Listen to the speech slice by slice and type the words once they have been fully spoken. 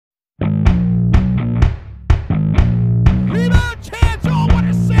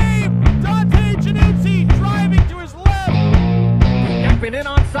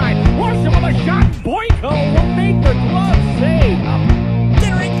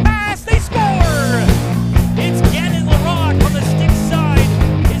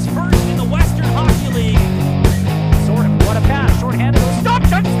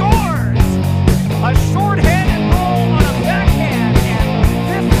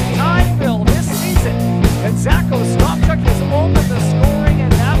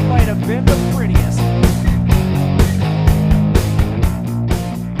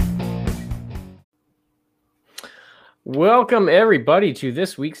Welcome, everybody, to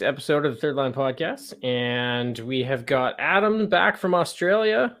this week's episode of the Third Line Podcast. And we have got Adam back from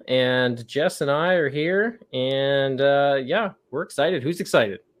Australia, and Jess and I are here. And yeah, we're excited. Who's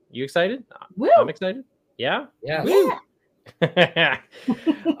excited? You excited? Woo! I'm excited. Yeah? Yeah. Woo!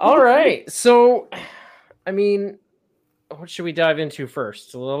 All right. So, I mean, what should we dive into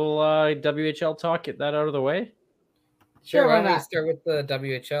first? A little WHL talk, get that out of the way? Sure, why don't we start with the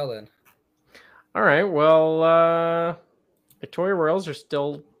WHL then? All right. Well, Victoria Royals are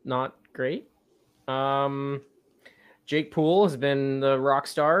still not great. Jake Poole has been the rock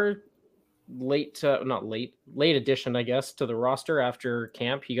star. Late addition, I guess, to the roster after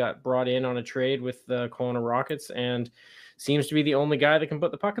camp. He got brought in on a trade with the Kelowna Rockets and seems to be the only guy that can put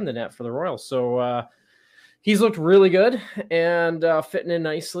the puck in the net for the Royals. So he's looked really good and fitting in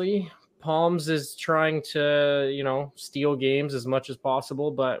nicely. Palms is trying to, steal games as much as possible.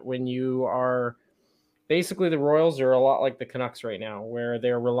 But when you are basically, the Royals are a lot like the Canucks right now, where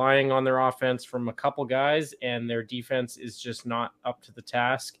they're relying on their offense from a couple guys and their defense is just not up to the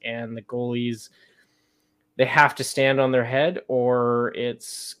task. And the goalies, they have to stand on their head or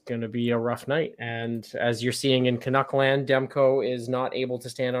it's going to be a rough night. And as you're seeing in Canuck land, Demko is not able to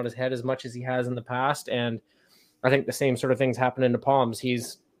stand on his head as much as he has in the past. And I think the same sort of things happen in the Palms.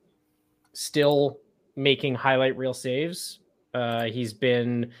 He's still making highlight reel saves. He's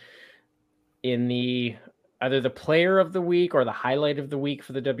been in the either the player of the week or the highlight of the week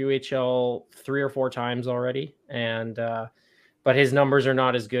for the WHL 3 or 4 times already. And but his numbers are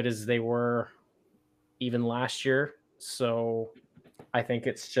not as good as they were even last year. So I think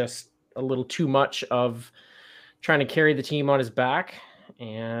it's just a little too much of trying to carry the team on his back.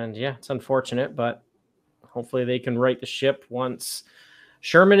 And yeah, it's unfortunate, but hopefully they can right the ship once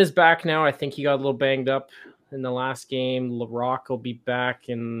Sherman is back now. I think he got a little banged up in the last game. LaRock will be back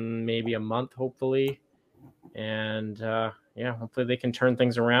in maybe a month, hopefully. And yeah, hopefully they can turn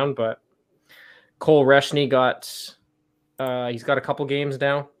things around. But Cole Reshney he's got a couple games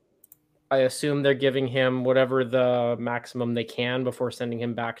now. I assume they're giving him whatever the maximum they can before sending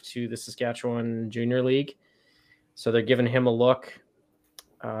him back to the Saskatchewan Junior League. So they're giving him a look.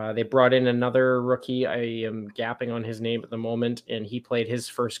 They brought in another rookie. I am gapping on his name at the moment, and he played his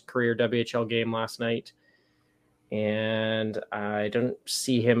first career WHL game last night. And I don't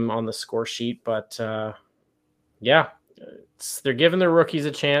see him on the score sheet, but yeah, they're giving their rookies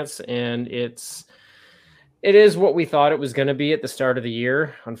a chance, and it is what we thought it was going to be at the start of the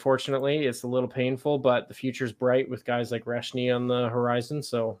year. Unfortunately, it's a little painful, but the future's bright with guys like Reshney on the horizon.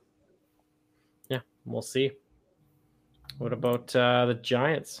 So yeah, we'll see. What about the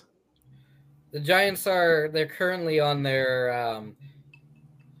Giants? The Giants they're currently on their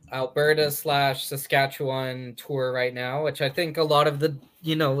Alberta/Saskatchewan tour right now, which I think a lot of the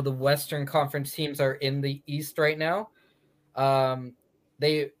Western Conference teams are in the East right now.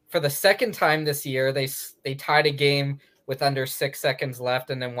 They, for the second time this year, they tied a game with under 6 seconds left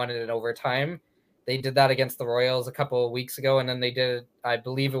and then won it in overtime. They did that against the Royals a couple of weeks ago, and then they did, I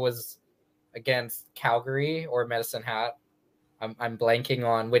believe it was against Calgary or Medicine Hat. I'm blanking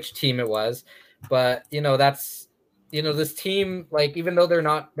on which team it was, but that's this team, like, even though they're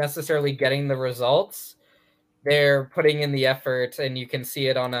not necessarily getting the results, they're putting in the effort, and you can see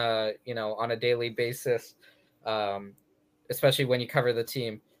it on a daily basis, especially when you cover the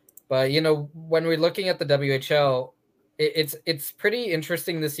team. But when we're looking at the WHL, it's pretty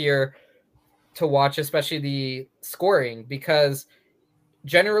interesting this year to watch, especially the scoring, because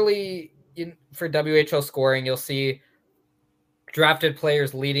generally for WHL scoring, you'll see drafted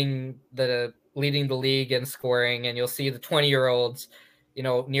players leading the league in scoring, and you'll see the 20-year-olds,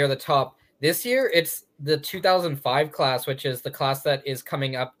 near the top. This year, it's the 2005 class, which is the class that is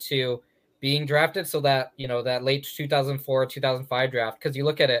coming up to being drafted. So that, that late 2004, 2005 draft, because you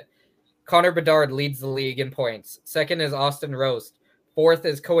look at it, Connor Bedard leads the league in points. Second is Austin Roast. Fourth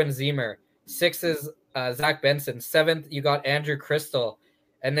is Cohen Zemer. Sixth is Zach Benson. Seventh, you got Andrew Crystal.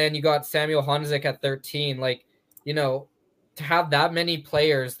 And then you got Samuel Honzik at 13. Like, to have that many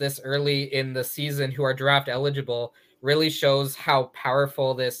players this early in the season who are draft eligible really shows how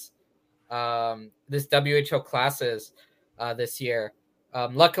powerful this WHL class is this year.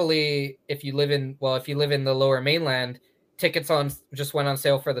 Luckily, if you live in the Lower Mainland, tickets just went on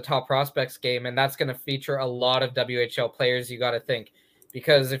sale for the Top Prospects game, and that's going to feature a lot of WHL players. You got to think,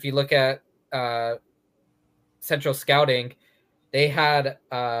 because if you look at Central Scouting, they had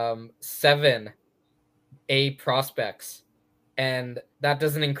 7 A prospects. And that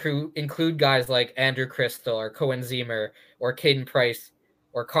doesn't include guys like Andrew Crystal or Cohen Zemer or Caden Price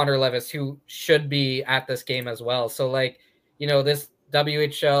or Connor Levis, who should be at this game as well. So, this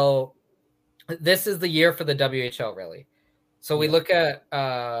WHL, this is the year for the WHL, really. So we look at,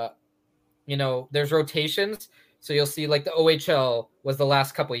 there's rotations. So you'll see like the OHL was the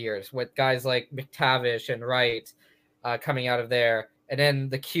last couple of years with guys like McTavish and Wright coming out of there. And then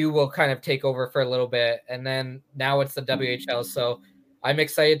the Q will kind of take over for a little bit. And then now it's the WHL. So I'm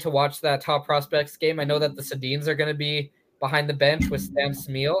excited to watch that top prospects game. I know that the Sedins are going to be behind the bench with Stan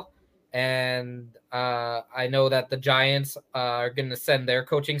Smeel. And I know that the Giants are going to send their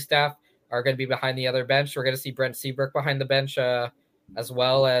coaching staff, are going to be behind the other bench. We're going to see Brent Seabrook behind the bench as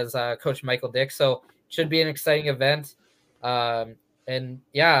well as Coach Michael Dick. So it should be an exciting event. And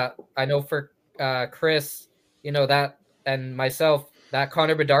yeah, I know for Chris, that and myself, that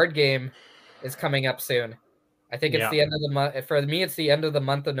Connor Bedard game is coming up soon. I think it's the end of the month. For me, it's the end of the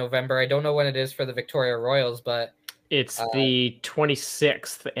month of November. I don't know when it is for the Victoria Royals, but it's the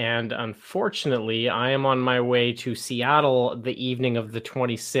 26th. And unfortunately, I am on my way to Seattle the evening of the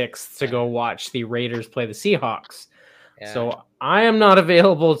 26th to go watch the Raiders play the Seahawks. Yeah. So I am not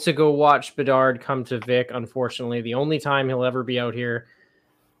available to go watch Bedard come to Vic. Unfortunately, the only time he'll ever be out here,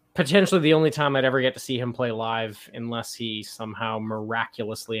 potentially the only time I'd ever get to see him play live, unless he somehow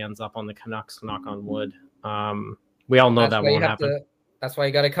miraculously ends up on the Canucks, knock on wood. We all know that won't happen. That's why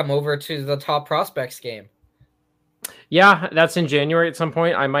you got to come over to the top prospects game. Yeah, that's in January at some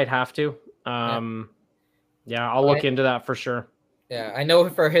point. I might have to. I'll look into that for sure. Yeah, I know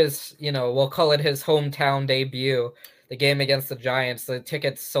for his, we'll call it his hometown debut, the game against the Giants, the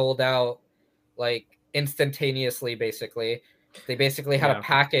tickets sold out like instantaneously, basically. They basically had a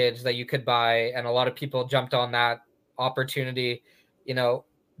package that you could buy, and a lot of people jumped on that opportunity,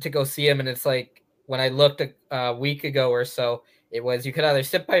 to go see him. And it's like, when I looked a week ago or so, it was, you could either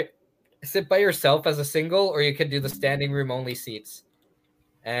sit by yourself as a single, or you could do the standing room only seats.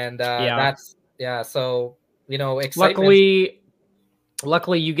 And so, excitement.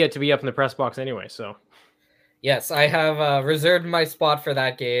 Luckily you get to be up in the press box anyway. So yes, I have reserved my spot for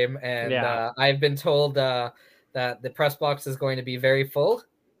that game. And I've been told that the press box is going to be very full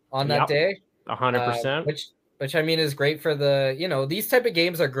on that day. 100%. Which I mean is great for the, these type of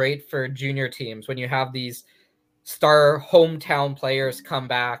games are great for junior teams when you have these star hometown players come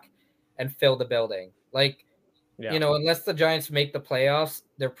back and fill the building. Like, unless the Giants make the playoffs,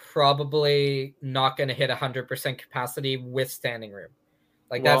 they're probably not going to hit 100% capacity with standing room.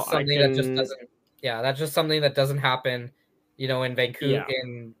 Like, that's something that just doesn't. Yeah, that's just something that doesn't happen, in Vancouver,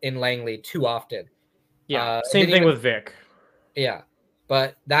 in Langley too often. Yeah, same thing with Vic. Yeah,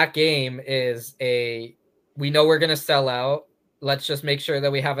 but that game is we know we're going to sell out. Let's just make sure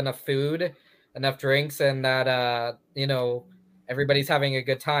that we have enough food, enough drinks, and that, everybody's having a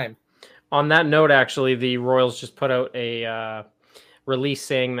good time. On that note, actually, the Royals just put out a release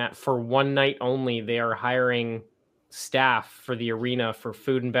saying that for one night only, they are hiring staff for the arena, for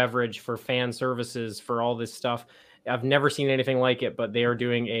food and beverage, for fan services, for all this stuff. I've never seen anything like it, but they are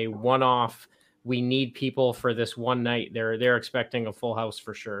doing a one-off. We need people for this one night. They're expecting a full house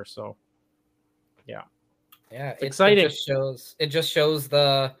for sure. So, yeah, it's exciting. It just shows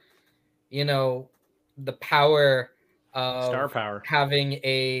the, the power of star power, having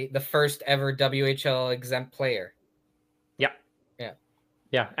the first ever WHL exempt player.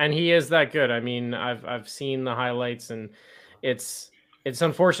 Yeah, and he is that good. I mean, I've seen the highlights, and it's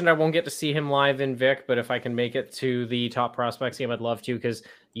unfortunate I won't get to see him live in Vic, but if I can make it to the top prospects game, I'd love to, because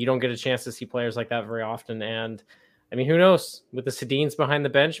you don't get a chance to see players like that very often. And I mean, who knows? With the Sedins behind the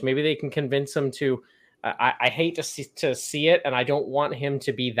bench, maybe they can convince him to. I hate to see it, and I don't want him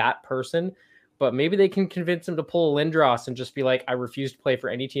to be that person, but maybe they can convince him to pull a Lindros and just be like, I refuse to play for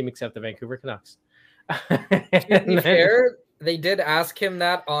any team except the Vancouver Canucks. To be fair, they did ask him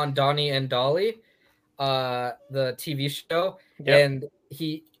that on Donnie and Dolly, the TV show. Yep. And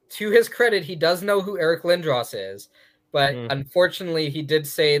he, to his credit, he does know who Eric Lindros is. But unfortunately, he did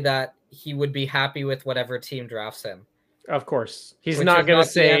say that he would be happy with whatever team drafts him. Of course. He's not going to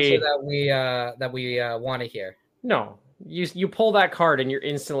say that we want to hear. No. You pull that card and you're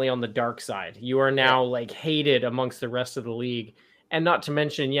instantly on the dark side. You are now like hated amongst the rest of the league. And not to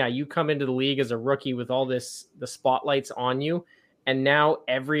mention, you come into the league as a rookie with all the spotlights on you. And now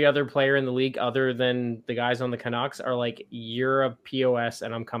every other player in the league, other than the guys on the Canucks, are like, you're a POS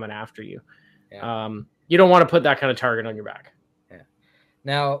and I'm coming after you. Yeah. You don't want to put that kind of target on your back. Yeah.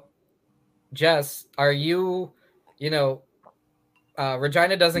 Now, Jess, are you,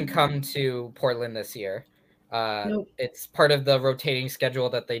 Regina doesn't come to Portland this year. Nope. It's part of the rotating schedule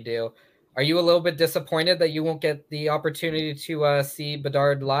that they do. Are you a little bit disappointed that you won't get the opportunity to see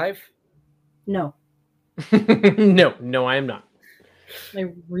Bedard live? No. No, I am not. I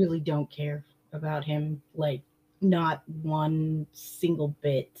really don't care about him, like, not one single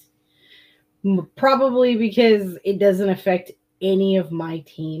bit. Probably because it doesn't affect any of my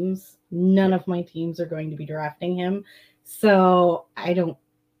teams. None of my teams are going to be drafting him. So I don't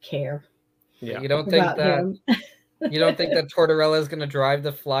care You Yeah. don't think about that him. you don't think that Tortorella is going to drive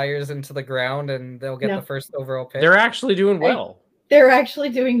the Flyers into the ground and they'll get No. the first overall pick? They're actually doing well. They're actually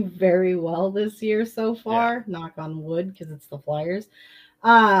doing very well this year so far. Knock on wood, because it's the Flyers.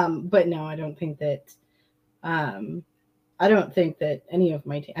 But no, I don't think that. I don't think that any of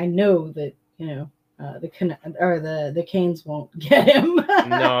my team. I know that the Canes won't get him.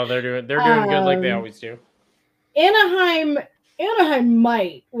 No, they're doing good like they always do. Anaheim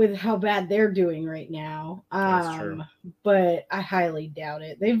might, with how bad they're doing right now. That's true. But I highly doubt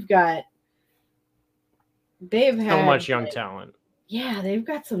it. They've had So much young talent. Yeah, they've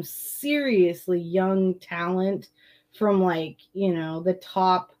got some seriously young talent from the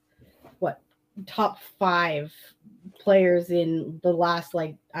top 5 players in the last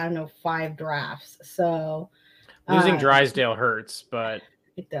 5 drafts. So Losing Drysdale hurts, but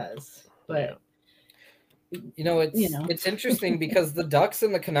it does. But it's interesting because the Ducks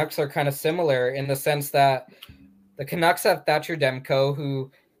and the Canucks are kind of similar in the sense that the Canucks have Thatcher Demko,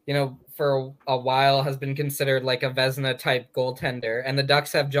 who for a while has been considered like a Vezina type goaltender, and the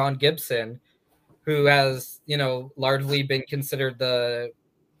Ducks have John Gibson, who has largely been considered the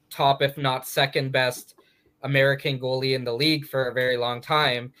top, if not second best American goalie in the league for a very long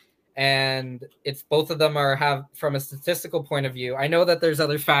time. And it's both of them have, from a statistical point of view, I know that there's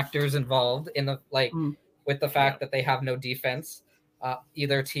other factors involved in the with the fact that they have no defense,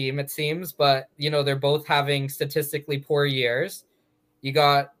 either team, it seems, but they're both having statistically poor years. You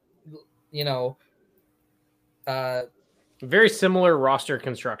got very similar roster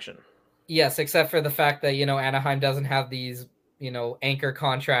construction. Yes, except for the fact that Anaheim doesn't have these anchor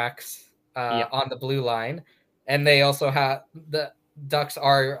contracts on the blue line, and they also have the Ducks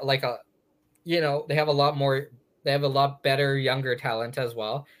are they have a lot better younger talent as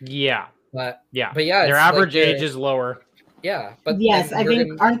well. But their average age is lower. Yeah, but yes, I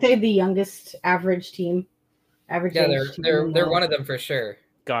think aren't they the youngest average team? They're one of them for sure.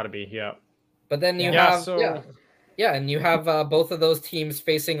 Gotta be, yeah. But then you have and you have both of those teams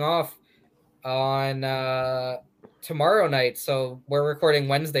facing off on tomorrow night. So we're recording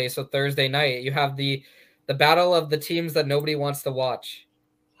Wednesday, so Thursday night you have the battle of the teams that nobody wants to watch.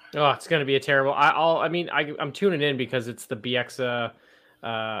 Oh, it's gonna be a terrible. I'm tuning in because it's the Bieksa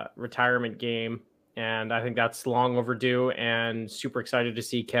retirement game, and I think that's long overdue. And super excited to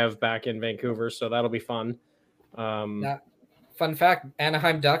see Kev back in Vancouver, so that'll be fun. Fun fact: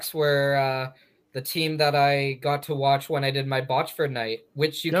 Anaheim Ducks were the team that I got to watch when I did my Botchford night,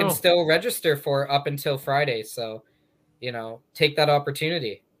 which you can still register for up until Friday. So, take that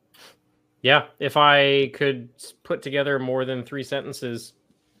opportunity. Yeah, if I could put together more than 3 sentences,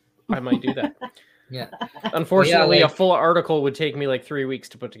 I might do that. Yeah. Unfortunately, a full article would take me like 3 weeks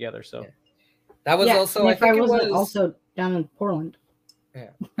to put together. So that was also. I think it was also down in Portland.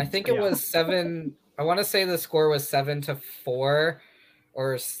 Yeah, I think it was 7. I want to say the score was 7-4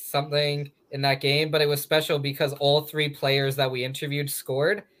 or something in that game, but it was special because all 3 players that we interviewed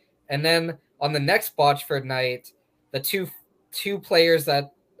scored, and then on the next Botchford night, the two players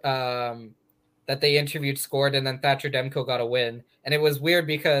that they interviewed scored, and then Thatcher Demko got a win. And it was weird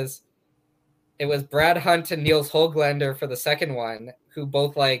because it was Brad Hunt and Niels Höglander for the second one, who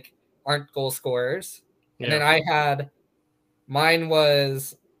both aren't goal scorers. Yeah. And then mine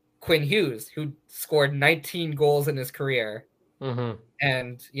was Quinn Hughes, who scored 19 goals in his career. Mm-hmm.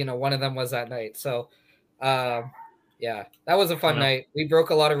 And, one of them was that night. So, that was a fun night. We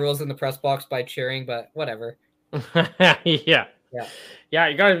broke a lot of rules in the press box by cheering, but whatever. Yeah,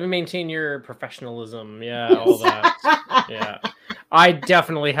 you got to maintain your professionalism. Yeah, all that. Yeah. I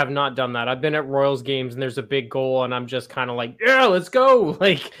definitely have not done that. I've been at Royals games and there's a big goal and I'm just kind of like, yeah, let's go.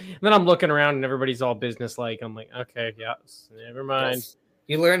 Then I'm looking around and everybody's all businesslike. I'm like, okay, yeah, never mind. Yes.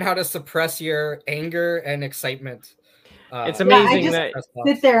 You learn how to suppress your anger and excitement. It's amazing I just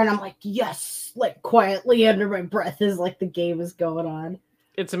sit there and I'm like, yes, quietly under my breath as the game is going on.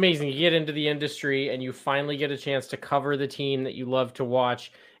 It's amazing. You get into the industry and you finally get a chance to cover the team that you love to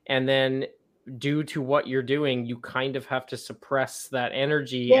watch. And then due to what you're doing, you kind of have to suppress that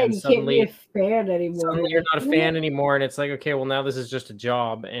energy. Yeah, and suddenly can't be a fan anymore. Suddenly you're not a fan anymore. And it's like, okay, well, now this is just a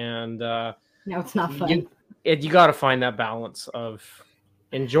job. And now it's not fun. You got to find that balance of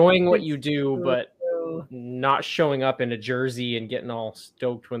enjoying what you do, but not showing up in a jersey and getting all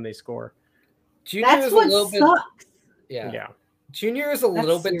stoked when they score. That's what sucks. Yeah. Junior is a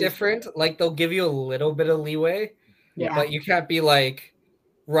little bit different. They'll give you a little bit of leeway, but you can't be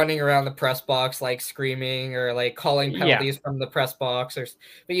running around the press box screaming or calling penalties from the press box,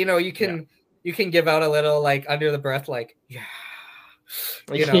 but you can you can give out a little like under the breath, like yeah,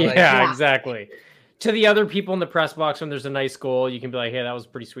 exactly. To the other people in the press box, when there's a nice goal, you can be like, "Hey, that was a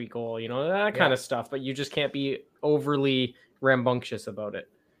pretty sweet goal," that kind of stuff. But you just can't be overly rambunctious about it.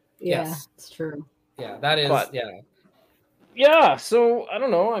 Yeah, Yes. it's true. Yeah, that is Yeah, so I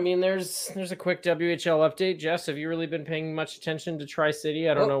don't know. I mean, there's a quick WHL update. Jess, have you really been paying much attention to Tri-City?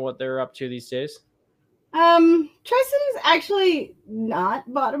 I don't know what they're up to these days. Tri-City's actually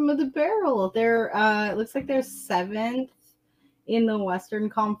not bottom of the barrel. They're it looks like they're 7th in the Western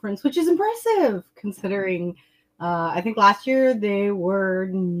Conference, which is impressive considering I think last year they were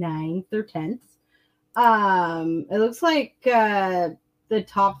 9th or 10th. It looks like the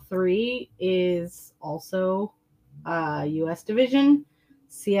top 3 is also US division,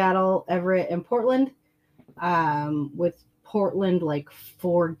 Seattle, Everett, and Portland, with Portland like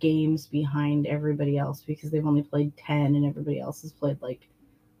 4 games behind everybody else because they've only played 10 and everybody else has played like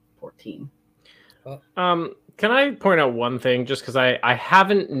 14. Can I point out one thing just because I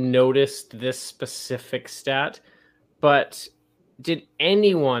haven't noticed this specific stat, but did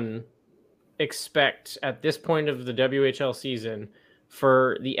anyone expect at this point of the WHL season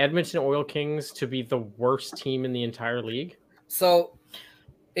for the Edmonton Oil Kings to be the worst team in the entire league? So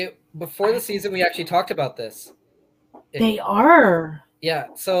before the season, we actually talked about this. They are. Yeah.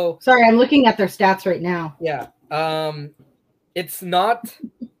 So sorry, I'm looking at their stats right now. Yeah. It's not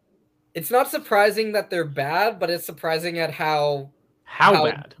surprising that they're bad, but it's surprising at how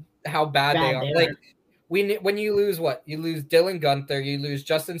bad they are. Like when you lose you lose Dylan Gunther, you lose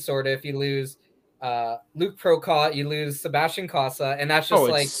Justin Sordiff, you lose Luke Procott, you lose Sebastian Casa, and that's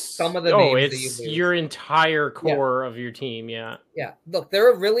just some of the names that you lose. Your entire core of your team. Yeah. Look,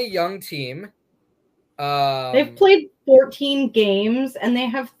 they're a really young team. They've played 14 games and they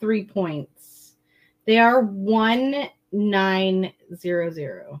have 3 points. They are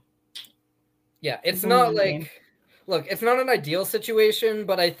 1-9-0-0. Yeah, it's not like look, it's not an ideal situation,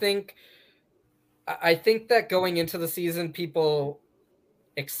 but I think that going into the season, people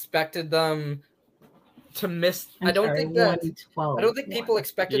expected them to miss. I don't think people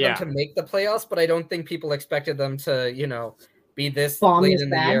expected them to make the playoffs, but I don't think people expected them to, be this late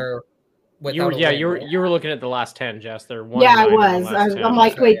in the year. You were looking at the last 10, Jess. They're 1. Yeah, I was. I'm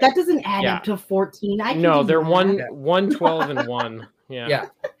like, wait, that doesn't add up to 14. They're 1-12 and 1. Yeah. Yeah.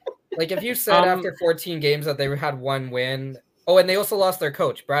 Like if you said after 14 games that they had 1 win. Oh, and they also lost their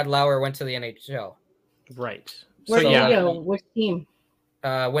coach. Brad Lauer went to the NHL. Right. Which team?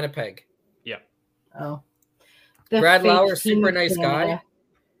 Winnipeg. Yeah. Oh. Brad Lauer, super nice guy.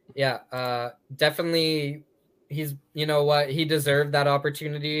 Yeah. Definitely. He's, you know what? He deserved that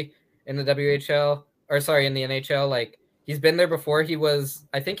opportunity in the WHL, in the NHL. Like he's been there before. I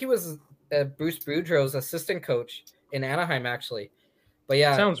think he was Bruce Boudreau's assistant coach in Anaheim, actually. But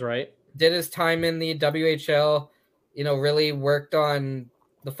yeah, sounds right. Did his time in the WHL, really worked on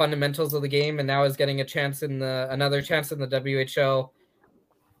the fundamentals of the game, and now is getting another chance in the WHL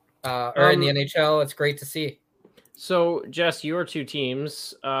or in the NHL. It's great to see. So, Jess, your 2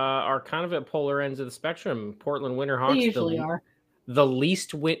 teams are kind of at polar ends of the spectrum. Portland Winterhawks, they usually are. The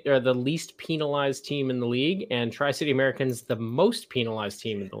least penalized team in the league, and Tri-City Americans, the most penalized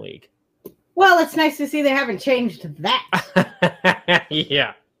team in the league. Well, it's nice to see they haven't changed that.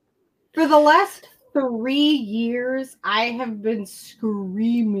 Yeah. For the last 3 years, I have been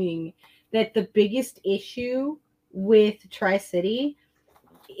screaming that the biggest issue with Tri-City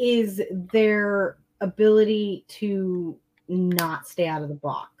is their ability to not stay out of the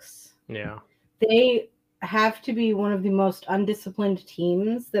box. Yeah. They have to be one of the most undisciplined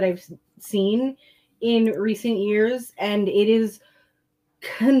teams that I've seen in recent years, and it is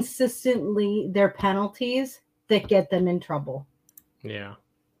consistently their penalties that get them in trouble. Yeah.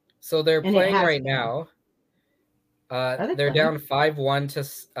 So they're playing right now. They're down 5-1 to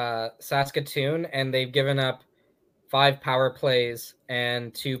Saskatoon, and they've given up 5 power plays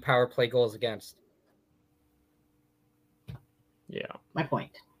and 2 power play goals against. Yeah. My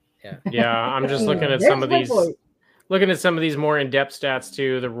point. Yeah. I'm just looking at some of these more in-depth stats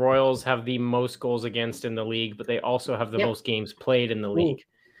too. The Royals have the most goals against in the league, but they also have the most games played in the league.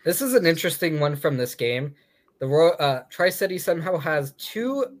 This is an interesting one from this game. The Tri-City somehow has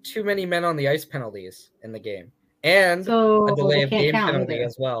too many men on the ice penalties in the game, and a delay of game penalty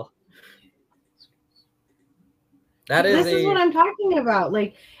as well. This is what I'm talking about.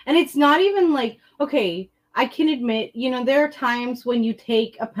 Like, and it's not even like, okay, I can admit, there are times when you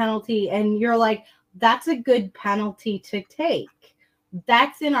take a penalty and you're like, that's a good penalty to take.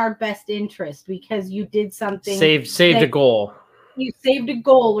 That's in our best interest because you did something. Saved a goal. You saved a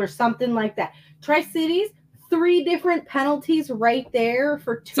goal or something like that. Tri-Cities 3 different penalties right there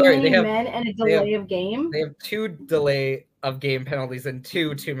for too Sorry, many men and a delay of game. They have 2 delay of game penalties and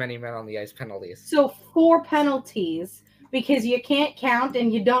 2 too many men on the ice penalties. So 4 penalties because you can't count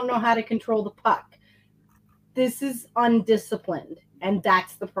and you don't know how to control the puck. This is undisciplined, and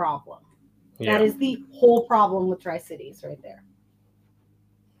that's the problem. Yeah. That is the whole problem with Tri-Cities right there.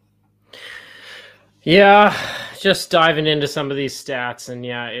 Yeah, just diving into some of these stats, and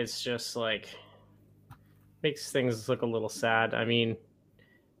yeah, it's just like makes things look a little sad. I mean,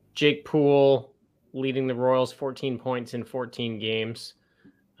 Jake Poole leading the Royals 14 points in 14 games.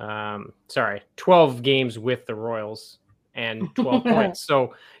 12 games with the Royals and 12 points.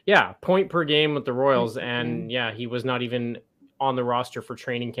 So yeah, point per game with the Royals. And yeah, he was not even on the roster for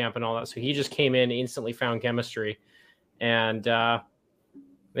training camp and all that. So he just came in, instantly found chemistry. And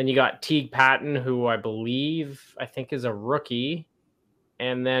then you got Teague Patton, who I think is a rookie.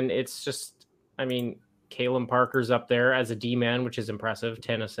 And then it's just, I mean, Kalen Parker's up there as a D-man, which is impressive,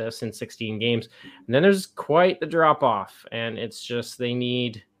 10 assists in 16 games. And then there's quite the drop-off. And it's just they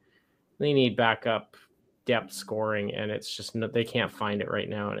need backup depth scoring, and it's just they can't find it right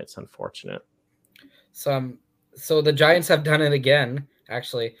now, and it's unfortunate. So the Giants have done it again.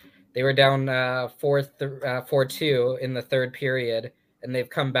 Actually, they were down 4-2 in the third period, and they've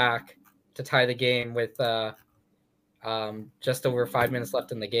come back to tie the game with just over 5 minutes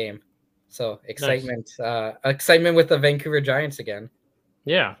left in the game. So excitement, nice. Excitement with the Vancouver Giants again.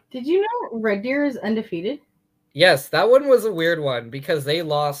 Yeah. Did you know Red Deer is undefeated? Yes, that one was a weird one because they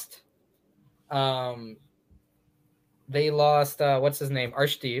lost. What's his name?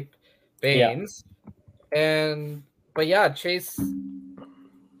 Arshdeep Baines. Yeah. But yeah, Chase.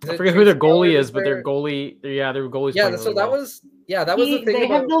 I forget who their goalie is, but their goalie's. Yeah, their goalie's. Yeah, so that was the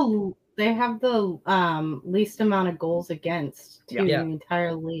thing. They have the least amount of goals against in the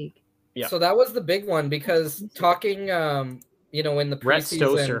entire league. Yeah. So that was the big one because talking, in the preseason. Rhett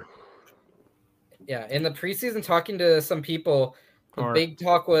Stoser. Yeah, in the preseason, talking to some people, the big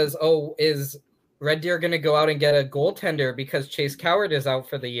talk was, is Red Deer going to go out and get a goaltender because Chase Coward is out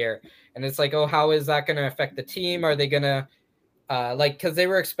for the year? And it's like, how is that going to affect the team? Are they going to, because they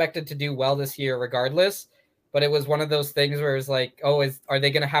were expected to do well this year regardless, but it was one of those things where it's like, are they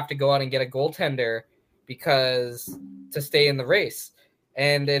going to have to go out and get a goaltender to stay in the race?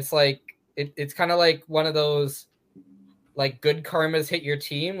 And it's like, it's kind of like one of those, like, good karmas hit your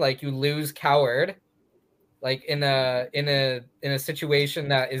team. Like, you lose Coward, like in a situation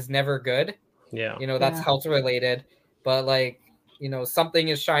that is never good. Yeah. That's health related, but like, something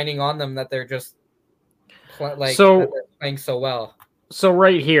is shining on them that they're just they're playing so well. So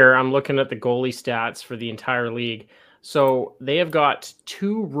right here, I'm looking at the goalie stats for the entire league. So they have got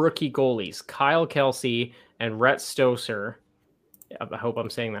 2 rookie goalies, Kyle Kelsey and Rhett Stoser. I hope I'm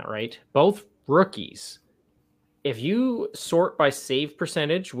saying that right. Both rookies. If you sort by save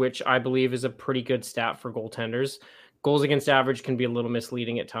percentage, which I believe is a pretty good stat for goaltenders, goals against average can be a little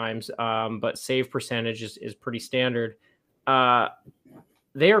misleading at times, but save percentage is pretty standard.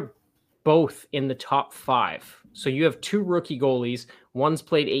 They are both in the top 5. So you have 2 rookie goalies. One's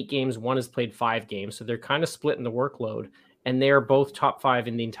played 8 games, one has played 5 games. So they're kind of splitting the workload, and they are both top 5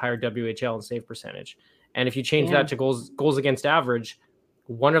 in the entire WHL in save percentage. And if you change that to goals against average,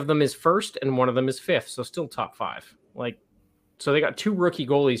 one of them is first and one of them is 5th. So still top 5. So they got 2 rookie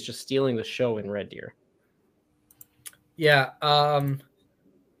goalies just stealing the show in Red Deer. Yeah.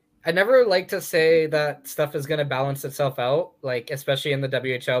 I never like to say that stuff is going to balance itself out, like, especially in the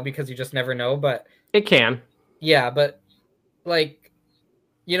WHL, because you just never know, but it can. Yeah. But like,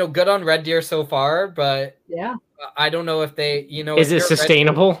 good on Red Deer so far, but yeah, I don't know if they, is it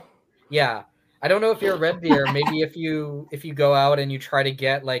sustainable? Yeah. I don't know if you're a Red Deer. Maybe if you go out and you try to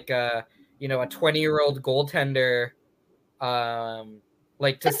get like a 20-year-old goaltender,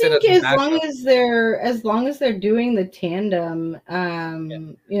 like to I sit think as long as they're doing the tandem,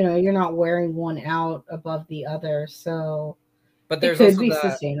 you're not wearing one out above the other, so but there's it could also be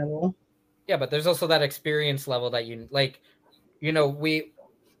sustainable. Yeah, but there's also that experience level that like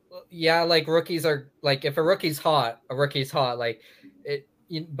rookies are like, if a rookie's hot, like it.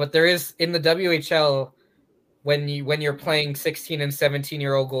 But there is in the WHL when you're playing 16 and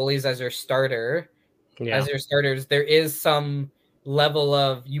 17-year-old goalies as your starters, there is some level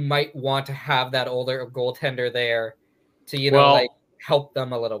of, you might want to have that older goaltender there to help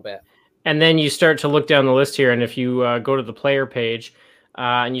them a little bit. And then you start to look down the list here, and if you go to the player page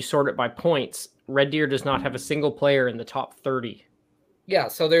and you sort it by points, Red Deer does not have a single player in the top 30. Yeah,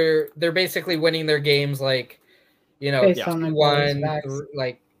 so they're basically winning their games like, based on the one,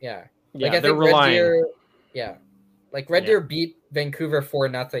 like, yeah. Like, I think Red Deer, Red Deer beat Vancouver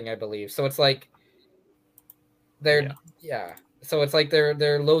 4-0, I believe. So it's like, they're So it's like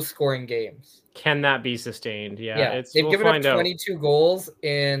they're low scoring games. Can that be sustained? Yeah, they've given up 22 goals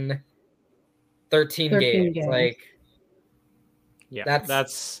in 13 games. games. Like, yeah,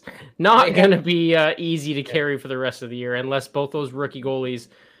 that's not going to be easy to carry for the rest of the year unless both those rookie goalies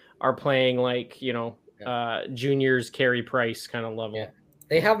are playing like, juniors Carey Price kind of level. Yeah.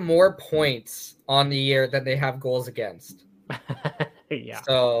 They have more points on the year than they have goals against. Yeah.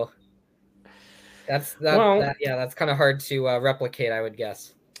 So that's kind of hard to replicate, I would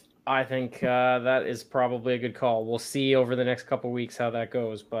guess. I think that is probably a good call. We'll see over the next couple of weeks how that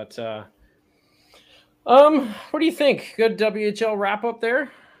goes. But what do you think? Good WHL wrap up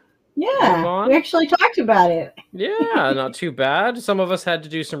there? Yeah, we actually talked about it. Yeah, not too bad. Some of us had to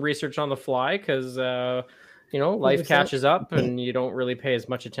do some research on the fly because, life catches up and you don't really pay as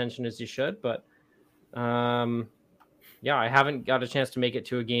much attention as you should. But, yeah, I haven't got a chance to make it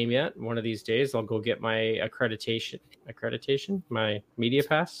to a game yet. One of these days, I'll go get my accreditation, my media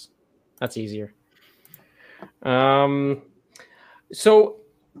pass. That's easier. So,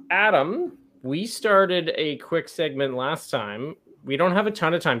 Adam, we started a quick segment last time. We don't have a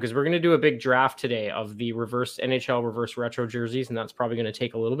ton of time because we're going to do a big draft today of the NHL reverse retro jerseys, and that's probably going to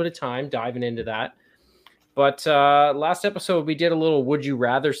take a little bit of time diving into that. But last episode, we did a little Would You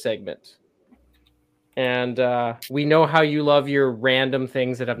Rather segment. And we know how you love your random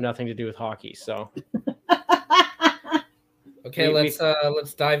things that have nothing to do with hockey. So, okay, let's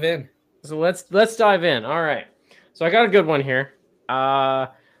dive in. So let's dive in. All right. So I got a good one here.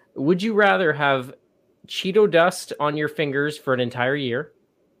 Would you rather have Cheeto dust on your fingers for an entire year?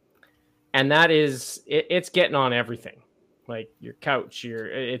 And that is it's getting on everything, like your couch,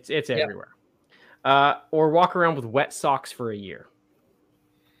 it's everywhere. Or walk around with wet socks for a year.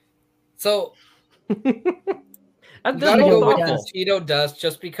 So you gotta go with Cheeto dust,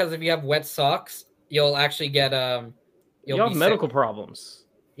 just because if you have wet socks, you'll actually get you'll have medical problems.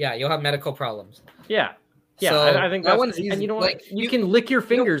 Yeah, you'll have medical problems. Yeah. So I think that one's easy. And you know what? You can lick your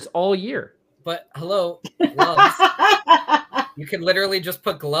fingers all year. But hello, gloves. You can literally just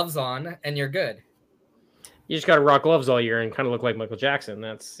put gloves on and you're good. You just got to rock gloves all year and kind of look like Michael Jackson.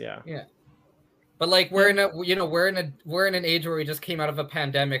 That's yeah. But like we're in an age where we just came out of a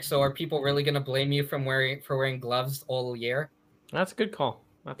pandemic. So are people really going to blame you for wearing gloves all year? That's a good call.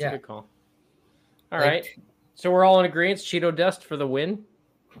 A good call. All right. So we're all in agreement. Cheeto dust for the win.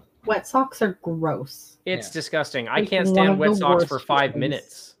 Wet socks are gross. It's disgusting. I can't stand wet socks for 5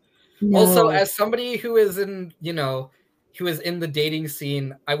 minutes. No. Also, as somebody who is in the dating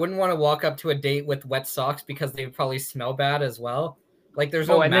scene, I wouldn't want to walk up to a date with wet socks because they would probably smell bad as well. Like there's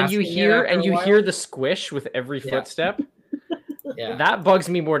no. And then you hear the squish with every footstep. Yeah, that bugs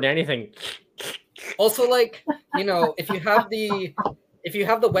me more than anything. Also, like if you have the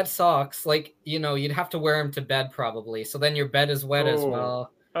wet socks, like you'd have to wear them to bed probably. So then your bed is wet as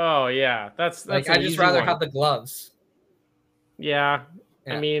well. Oh yeah, that's like I just rather have the gloves. Yeah,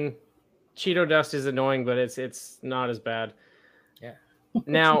 I mean, Cheeto dust is annoying, but it's not as bad. Yeah.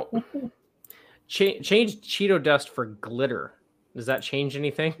 Now, change Cheeto dust for glitter. Does that change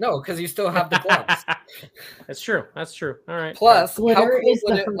anything? No, because you still have the gloves. That's true. All right. Plus, glitter is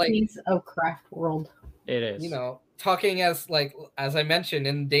the Hershey's of craft world. It is. Talking as I mentioned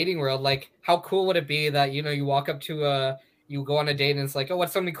in the dating world, like how cool would it be that you walk up to you go on a date and it's like, oh,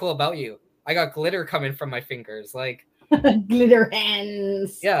 what's something cool about you? I got glitter coming from my fingers, like glitter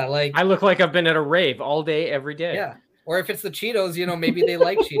hands. Yeah, like I look like I've been at a rave all day, every day. Yeah. Or if it's the Cheetos, maybe they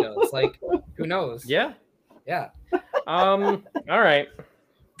like Cheetos. Like, who knows? Yeah. Yeah. All right.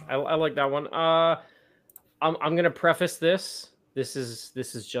 I like that one. I'm gonna preface this. This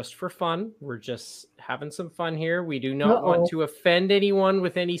is just for fun. We're just having some fun here. We do not want to offend anyone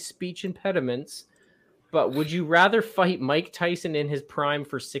with any speech impediments. But would you rather fight Mike Tyson in his prime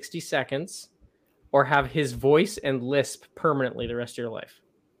for 60 seconds or have his voice and lisp permanently the rest of your life?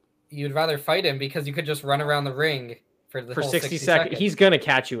 You'd rather fight him because you could just run around the ring for 60 seconds. He's going to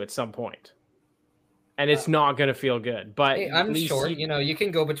catch you at some point. And it's not going to feel good. But hey, I'm short. You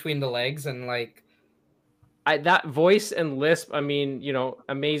can go between the legs and like... that voice and lisp, I mean,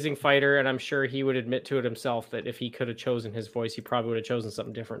 amazing fighter. And I'm sure he would admit to it himself that if he could have chosen his voice, he probably would have chosen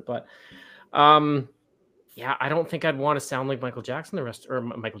something different. But... yeah, I don't think I'd want to sound like Mike Tyson. I don't want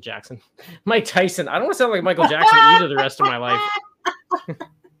to sound like Michael Jackson either the rest of my life.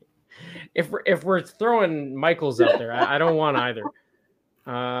 If we're throwing Michaels out there, I don't want either.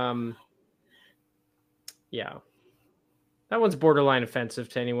 Yeah. That one's borderline offensive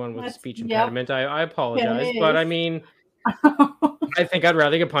to anyone with a speech impediment. I apologize, but I mean, I think I'd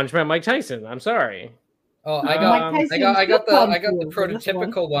rather get punched by Mike Tyson. I'm sorry. Oh, I got the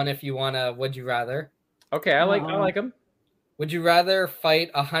prototypical one if you want to. Would you rather? Okay, I like them. Would you rather fight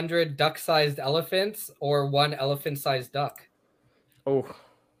 100 duck-sized elephants or one elephant-sized duck? Oh.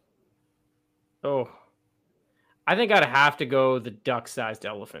 I think I'd have to go the duck-sized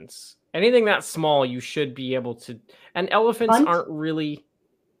elephants. Anything that small, you should be able to. And elephants aren't really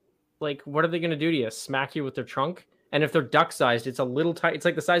like. What are they going to do to you? Smack you with their trunk? And if they're duck-sized, it's a little tight. It's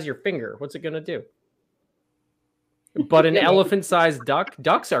like the size of your finger. What's it going to do? But an elephant-sized duck.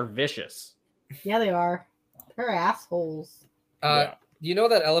 Ducks are vicious. Yeah, they are. They're assholes. You know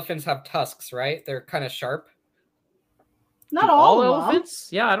that elephants have tusks, right? They're kind of sharp. Not all elephants?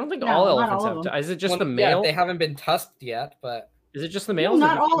 Yeah, I don't think all elephants have tusks. Is it just the male? Yeah, they haven't been tusked yet, but is it just the males?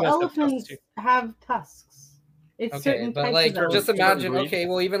 Not all elephants have tusks. It's okay, certain but types like, of just imagine. Okay,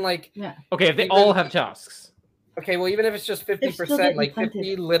 well, even like, okay, if they all have tusks. Okay, well, even if it's just 50%, like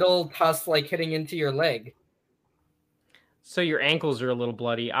 50 little tusks, like hitting into your leg. So your ankles are a little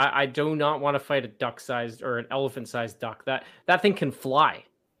bloody. I do not want to fight a duck-sized or an elephant-sized duck. That thing can fly.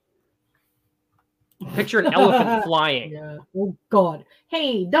 Picture an elephant flying. Yeah. Oh God!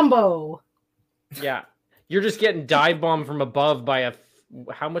 Hey, Dumbo. Yeah, you're just getting dive bombed from above by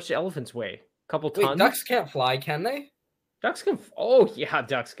how much do elephants weigh? A couple tons. Wait, ducks can't fly, can they? Ducks can. Oh yeah,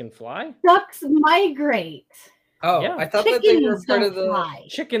 ducks can fly. Ducks migrate. Oh, yeah. I thought that they were part of the fly.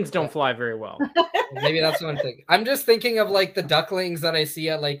 Chickens don't fly very well. Maybe that's what I'm thinking. I'm just thinking of like the ducklings that I see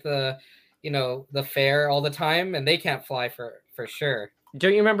at like the fair all the time, and they can't fly for sure.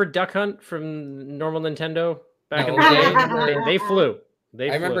 Don't you remember Duck Hunt from normal Nintendo back in the day? They flew.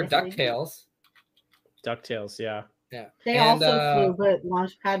 I remember DuckTales. DuckTales, yeah. Yeah. They also flew, but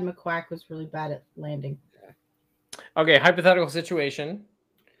Launchpad McQuack was really bad at landing. Okay, hypothetical situation.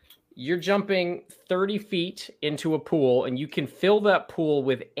 You're jumping 30 feet into a pool, and you can fill that pool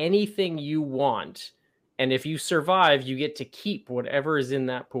with anything you want. And if you survive, you get to keep whatever is in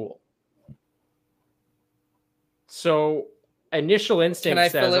that pool. So initial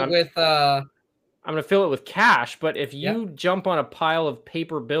instinct says, I'm going to fill it with cash, but if you jump on a pile of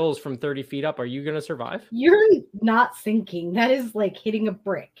paper bills from 30 feet up, are you going to survive? You're not sinking. That is like hitting a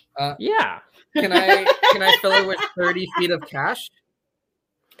brick. Yeah. Can I fill it with 30 feet of cash?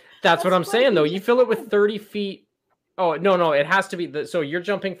 That's what I'm saying, though. You fill it with 30 feet. Oh, no. It has to be. So you're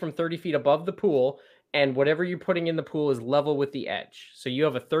jumping from 30 feet above the pool, and whatever you're putting in the pool is level with the edge. So you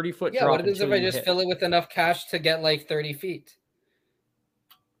have a 30-foot drop. Yeah, what if I just fill it with enough cash to get like 30 feet?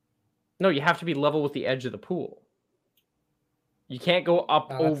 No, you have to be level with the edge of the pool. You can't go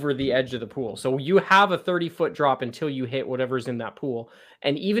up over the edge of the pool. So you have a 30-foot drop until you hit whatever's in that pool.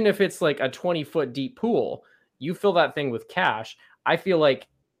 And even if it's like a 20-foot deep pool, you fill that thing with cash. I feel like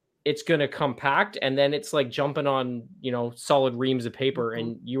it's going to compact, and then it's like jumping on, solid reams of paper,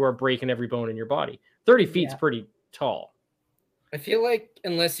 and you are breaking every bone in your body. 30 feet's pretty tall. I feel like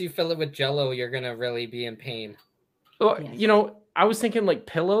unless you fill it with Jell-O, you're going to really be in pain. Well, yes. I was thinking like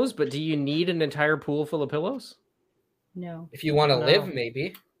pillows, but do you need an entire pool full of pillows? No. If you want to live,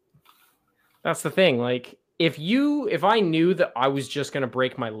 maybe. That's the thing. Like if I knew that I was just going to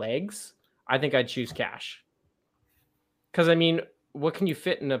break my legs, I think I'd choose cash. Because I mean, what can you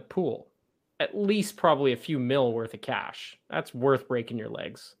fit in a pool? At least probably a few mil worth of cash. That's worth breaking your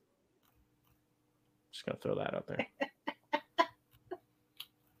legs. Just going to throw that out there.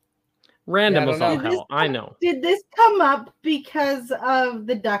 Random as all hell. I know. Did this come up because of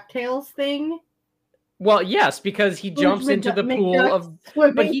the DuckTales thing? Well, yes, because he jumps into the pool of...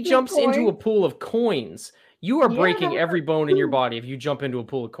 But he jumps into a pool of coins. You are breaking every bone in your body if you jump into a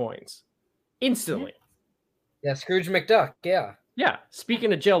pool of coins. Instantly. Yeah, Scrooge McDuck, yeah. Yeah,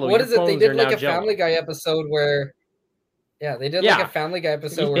 speaking of Jell-O, what is it? They did like a Family Guy episode where... Yeah, they did like a Family Guy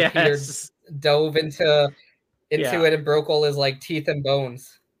episode where Peter dove into it and broke all his like teeth and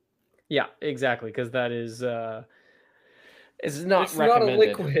bones. Yeah, exactly, because that is it's not it's recommended. Not a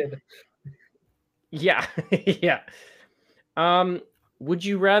liquid. Yeah, yeah. Would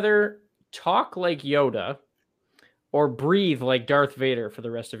you rather talk like Yoda or breathe like Darth Vader for the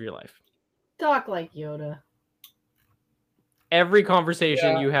rest of your life? Talk like Yoda. Every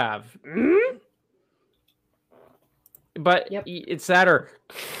conversation you have. But it's that or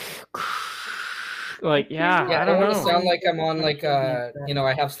like, I don't know. Sound like I'm on like I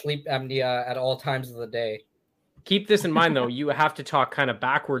have sleep apnea at all times of the day. Keep this in mind though. You have to talk kind of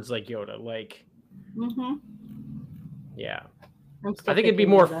backwards like Yoda. Like, yeah. I think it'd be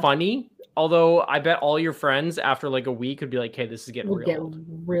more funny. Although I bet all your friends after like a week would be like, "Hey, this is getting real." Get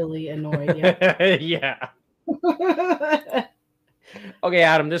really annoyed. Yeah. Yeah. Okay,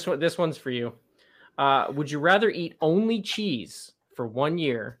 Adam. This one's for you. Would you rather eat only cheese for 1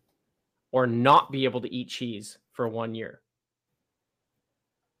 year, or not be able to eat cheese for 1 year?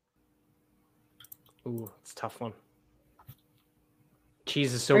 Ooh, it's a tough one.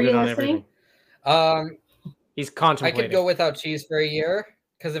 Cheese is so Are good you on listening? everything. He's I contemplating. could go without cheese for a year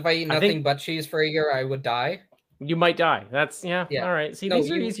because if I eat I nothing think- but cheese for a year, I would die. You might die. That's yeah. Yeah. All right. See, No, these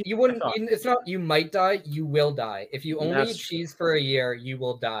are easy. you wouldn't. It's not you might die. You will die if you only That's eat cheese for a year. You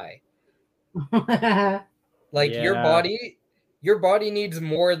will die. Yeah. Like your Yeah. body needs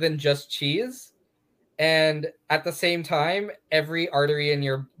more than just cheese, and at the same time, every artery in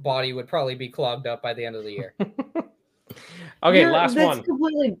your body would probably be clogged up by the end of the year. Okay, last that's one.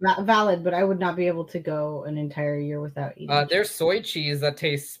 completely valid, but I would not be able to go an entire year without eating. There's soy cheese that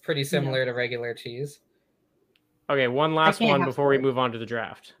tastes pretty similar to regular cheese. Okay, one last can't one have before we soy. move on to the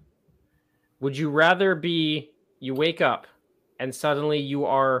draft. Would you rather be you wake up and suddenly you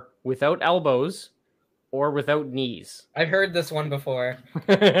are without elbows or without knees? I've heard this one before.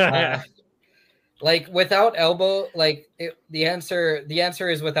 Like without elbow, like the answer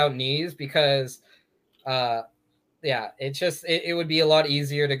is without knees because, it would be a lot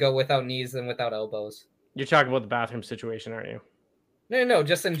easier to go without knees than without elbows. You're talking about the bathroom situation, aren't you? No,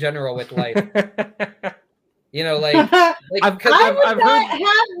 just in general with life. You know, I because would not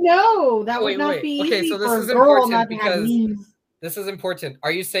have no. That would not be Okay, easy so this for is a girl important not to have because knees. this is important.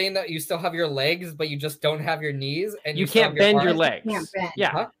 Are you saying that you still have your legs, but you just don't have your knees, and you still can't have bend your arms? legs. You can't bend.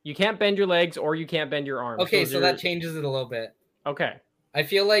 Yeah, Huh? you can't bend your legs or you can't bend your arms. Okay, Those so are- that changes it a little bit. Okay. I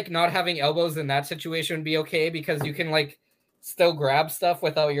feel like not having elbows in that situation would be okay because you can like still grab stuff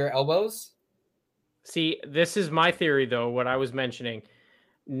without your elbows. See, this is my theory, though, what I was mentioning.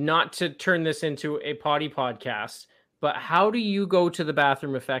 Not to turn this into a potty podcast, but how do you go to the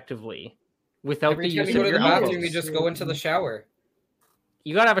bathroom effectively without Every the time use you of go to your the bathroom, you elbows? just go into the shower.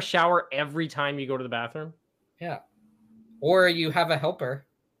 You got to have a shower every time you go to the bathroom? Yeah. Or you have a helper.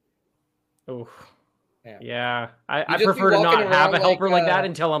 Oh, Yeah. yeah. I just be prefer to not walking have a around helper like, like that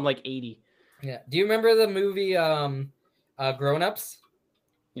until I'm like 80. Yeah. Do you remember the movie Grown Ups?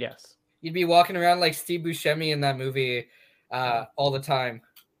 Yes. You'd be walking around like Steve Buscemi in that movie all the time,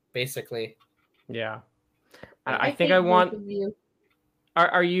 basically. Yeah. I think hate I both want. of you.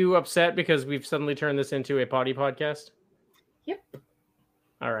 Are you upset because we've suddenly turned this into a potty podcast? Yep.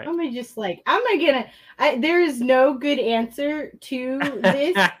 All right. I'm gonna just like there is no good answer to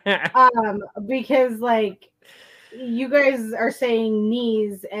this because like you guys are saying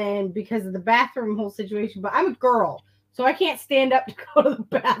knees and because of the bathroom whole situation, but I'm a girl, so I can't stand up to go to the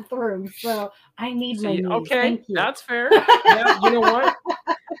bathroom, so I need my knees. Okay, Thank you. that's fair. Yeah, you know what?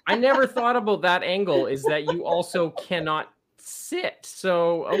 I never thought about that angle. Is that you also cannot sit?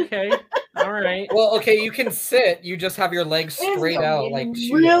 So okay, all right. Well, okay, you can sit. You just have your legs It's straight out, like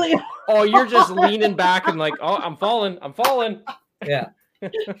shooting. really. Oh, you're just leaning back and like, oh, I'm falling. Yeah.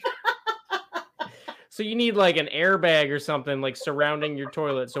 So you need like an airbag or something like surrounding your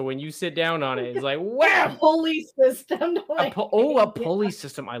toilet. So when you sit down on it, it's like wham. Pulley system. A pulley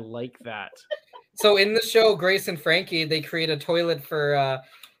system. I like that. So in the show Grace and Frankie, they create a toilet for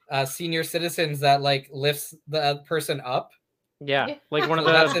senior citizens that like lifts the person up. Yeah, like one of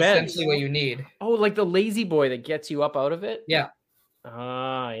So the that's beds. essentially what you need. Oh, like the lazy boy that gets you up out of it. Yeah.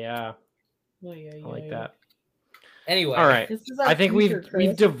 Ah, yeah. I I like that. Anyway, All right. This is our I think future, we've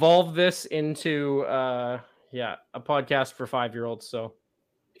Chris. devolved this into a podcast for 5-year-olds.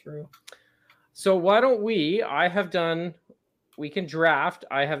 True. So why don't we can draft.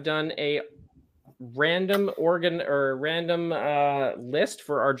 I have done a random list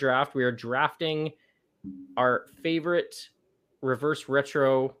for our draft. We are drafting our favorite reverse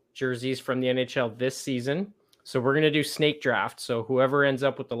retro jerseys from the NHL this season. So we're going to do snake draft. So whoever ends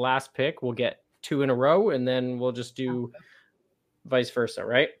up with the last pick will get 2 in a row, and then we'll just do vice versa,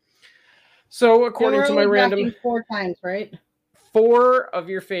 right? So according to my random 4 times, right? 4 of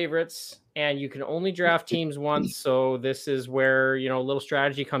your favorites, and you can only draft teams once. So this is where, a little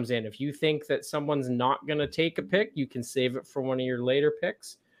strategy comes in. If you think that someone's not going to take a pick, you can save it for one of your later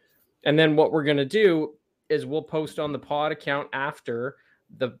picks. And then what we're going to do is we'll post on the pod account after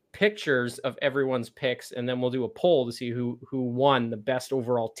the pictures of everyone's picks, and then we'll do a poll to see who won the best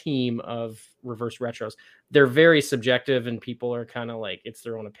overall team of reverse retros. They're very subjective, and people are kind of like, it's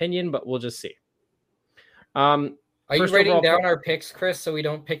their own opinion, but we'll just see. are you first writing overall down pick- our picks, Chris, so we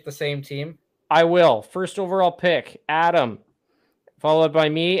don't pick the same team? I will. First overall pick, Adam, followed by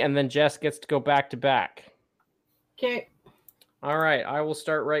me, and then Jess gets to go back to back. Okay. All right, I will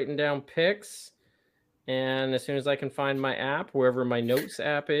start writing down picks. And as soon as I can find my app, wherever my notes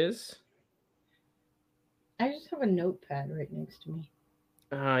app is. I just have a notepad right next to me.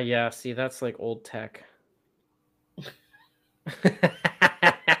 Yeah, see, that's like old tech.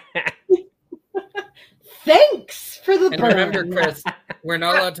 Thanks for the And burn. remember, Chris, we're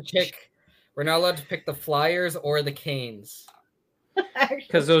not allowed to pick We're not allowed to pick the Flyers or the Canes.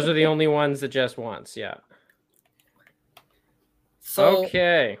 Because those are the only ones that Jess wants. Yeah. So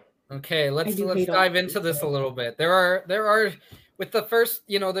okay. Let's do hate all dive these into this a though. little bit. There are with the first,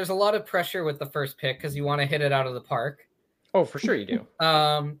 there's a lot of pressure with the first pick because you want to hit it out of the park. Oh, for sure you do.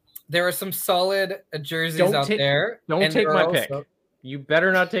 There are some solid jerseys out there. Don't and take there my are pick. also- You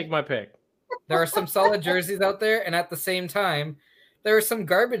better not take my pick. There are some solid jerseys out there, and at the same time, there are some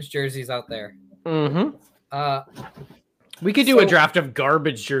garbage jerseys out there. Mm-hmm. We could do So- a draft of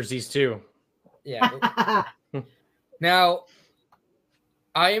garbage jerseys too. Yeah. Now,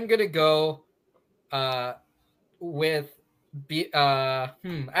 I am gonna go with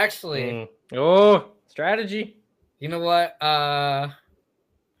actually, Oh, strategy. you know what?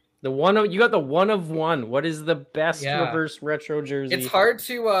 You got the one of one. What is the best Yeah. reverse retro jersey? It's hard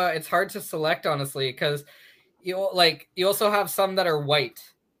to select, honestly, because you also have some that are white.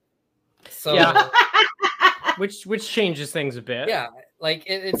 So Yeah. which changes things a bit. yeah,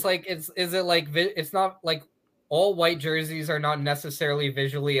 it's not like all white jerseys are not necessarily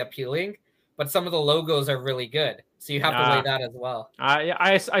visually appealing, but some of the logos are really good. So you have to weigh that as well.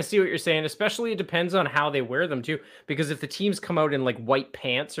 I see what you're saying. Especially it depends on how they wear them too. Because if the teams come out in like white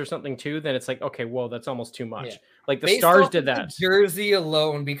pants or something too, then it's like, okay, whoa, that's almost too much. Yeah. Like the Based Stars off did of that. the jersey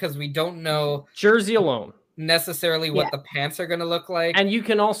alone, because we don't know Jersey alone. necessarily what the pants are going to look like. And you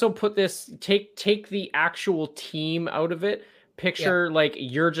can also put this take the actual team out of it. Picture like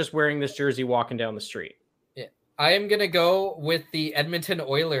you're just wearing this jersey walking down the street. Yeah. I am going to go with the Edmonton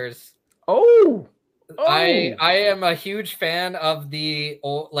Oilers. Oh. I am a huge fan of the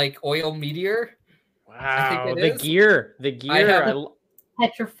oil meteor. Wow, the gear.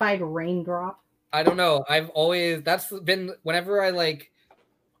 Petrified raindrop. I don't know. That's been whenever I was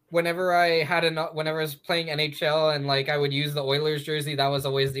playing NHL and I would use the Oilers jersey, that was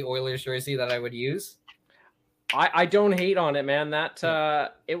always the Oilers jersey that I would use. I don't hate on it, man.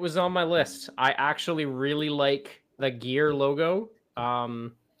 That it was on my list. I actually really like the gear logo.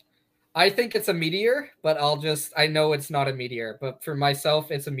 I think it's a meteor, but I know it's not a meteor, but for myself,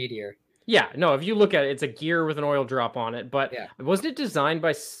 it's a meteor. Yeah, no, if you look at it, it's a gear with an oil drop on it, but wasn't it designed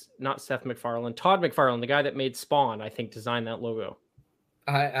by not Seth MacFarlane, Todd McFarlane, the guy that made Spawn, I think designed that logo.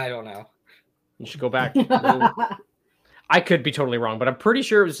 I don't know. You should go back. I could be totally wrong, but I'm pretty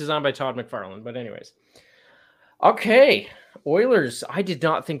sure it was designed by Todd McFarlane, but anyways. Okay, Oilers. I did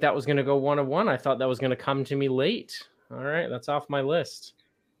not think that was going to go 1-1. I thought that was going to come to me late. All right, that's off my list.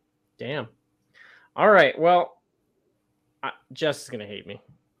 Damn. All right. Well, Jess is going to hate me.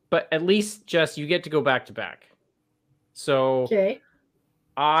 But at least, Jess, you get to go back to back. So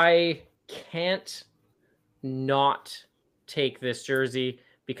I can't not take this jersey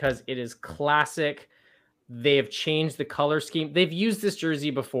because it is classic. They have changed the color scheme. They've used this jersey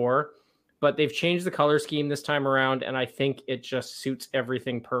before, but they've changed the color scheme this time around, and I think it just suits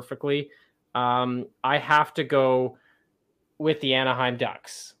everything perfectly. I have to go with the Anaheim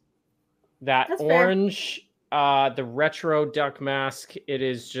Ducks. That's orange, the retro duck mask, it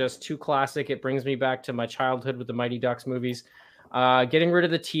is just too classic. It brings me back to my childhood with the Mighty Ducks movies. Getting rid of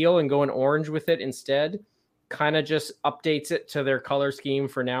the teal and going orange with it instead kind of just updates it to their color scheme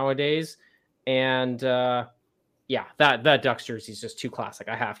for nowadays. And that Ducks jersey is just too classic.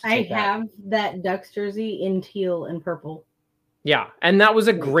 I have to take that. I have that Ducks jersey in teal and purple. Yeah, and that was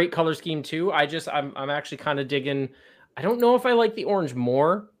a great color scheme too. I'm actually kind of digging. I don't know if I like the orange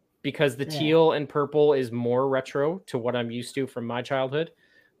more, because the teal and purple is more retro to what I'm used to from my childhood.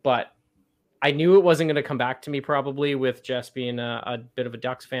 But I knew it wasn't going to come back to me probably with Jess being a bit of a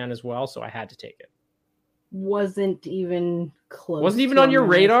Ducks fan as well. So I had to take it. Wasn't even close. Wasn't even on your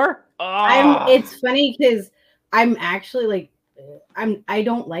radar? It's funny because I'm actually I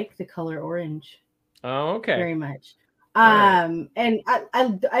don't like the color orange. Oh, okay. Very much. Right. And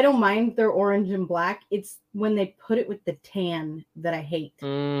I don't mind their orange and black. It's when they put it with the tan that I hate.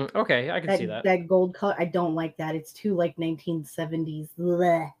 Okay, I can see that. That gold color, I don't like that. It's too 1970s.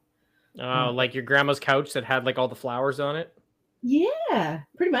 Blech. Like your grandma's couch that had all the flowers on it. Yeah,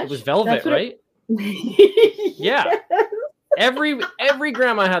 pretty much. It was velvet, right? Yeah. Every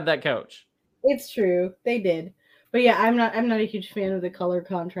grandma had that couch. It's true, they did. But yeah, I'm not a huge fan of the color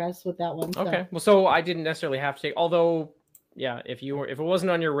contrast with that one. So. Okay, well, so I didn't necessarily have to take. Although, yeah, if it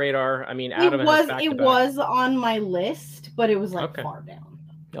wasn't on your radar, I mean, Adam was on my list, but it was far down.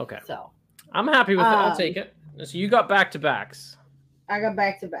 Okay, so I'm happy with it. I'll take it. So you got back to backs. I got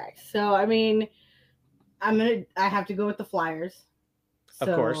back to backs. So I mean, I have to go with the Flyers. So,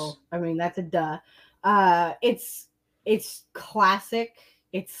 of course. I mean, that's a duh. It's classic.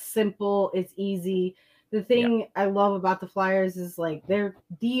 It's simple. It's easy. The thing I love about the Flyers is like they're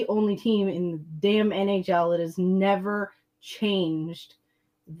the only team in the damn NHL that has never changed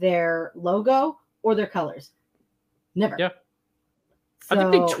their logo or their colors. Never. Yeah. So,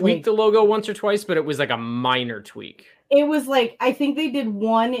 I think they tweaked the logo once or twice, but it was like a minor tweak. It was like, I think they did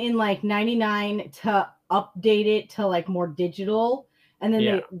one in like 99 to update it to like more digital. And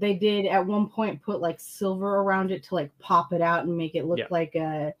then they did at one point put like silver around it to like pop it out and make it look like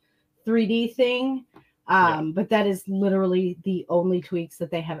a 3D thing. But that is literally the only tweaks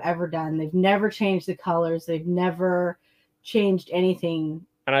that they have ever done. They've never changed the colors. They've never changed anything.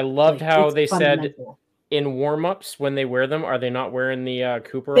 And I loved how they said in warm-ups when they wear them, are they not wearing the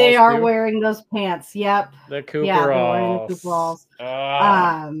Cooperalls? They are wearing those pants. Yep. The Cooperalls. Yeah, they're wearing the Cooperalls.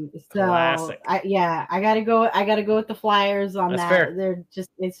 So classic. I gotta go with the Flyers on That's that. Fair. They're just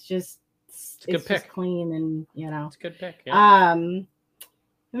it's a good pick. Clean and It's a good pick. Yeah.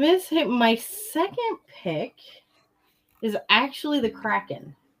 My second pick is actually the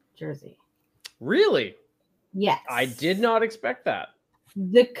Kraken jersey. Really? Yes. I did not expect that.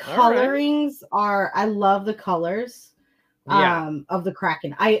 The colorings are, I love the colors of the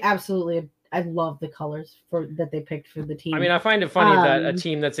Kraken. I love the colors that they picked for the team. I mean, I find it funny that a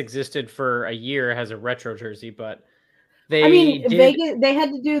team that's existed for a year has a retro jersey, but Vegas, they had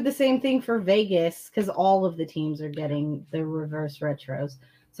to do the same thing for Vegas because all of the teams are getting the reverse retros.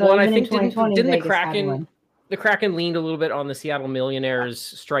 So I think didn't the Kraken leaned a little bit on the Seattle Millionaires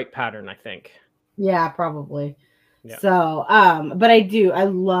stripe pattern, I think. Yeah, probably. Yeah. So, but I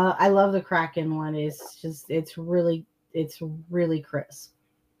love the Kraken one. It's really crisp.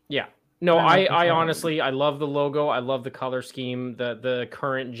 Yeah. No, I honestly, I love the logo. I love the color scheme. The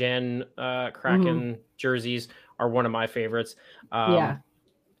current gen Kraken jerseys are one of my favorites. I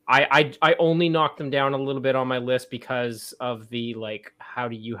only knocked them down a little bit on my list because of the like, how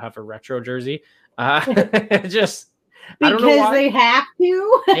do you have a retro jersey? Just because I don't know why. They have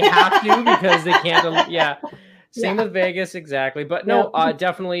to. They have to because they can't. Yeah. Same with Vegas, exactly. But no,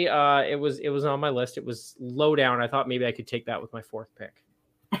 definitely, it was on my list. It was low down. I thought maybe I could take that with my fourth pick.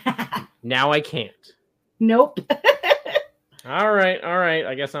 Now I can't. Nope. All right.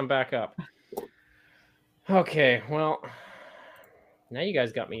 I guess I'm back up. Okay, well, now you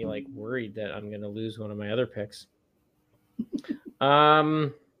guys got me like worried that I'm gonna lose one of my other picks.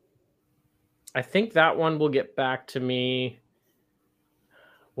 I think that one will get back to me.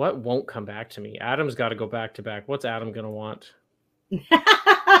 What won't come back to me? Adam's got to go back to back. What's Adam going to want?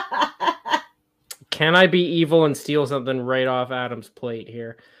 Can I be evil and steal something right off Adam's plate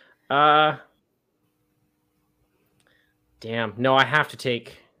here? Damn. No, I have to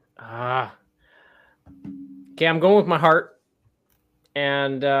take... Okay, I'm going with my heart.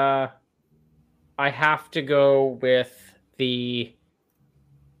 And I have to go with the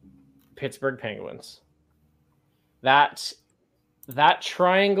Pittsburgh Penguins. That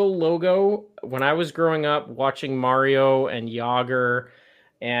triangle logo, when I was growing up watching Mario and Jágr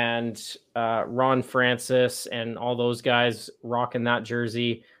and Ron Francis and all those guys rocking that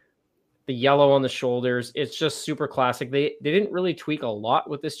jersey, the yellow on the shoulders, it's just super classic. They didn't really tweak a lot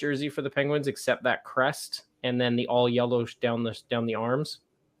with this jersey for the Penguins except that crest and then the all yellow down the arms.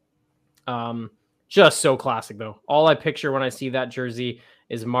 Just so classic though. All I picture when I see that jersey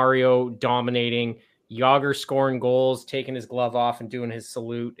is Mario dominating, Jágr scoring goals, taking his glove off and doing his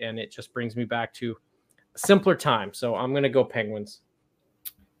salute, and it just brings me back to a simpler time. So I'm going to go Penguins.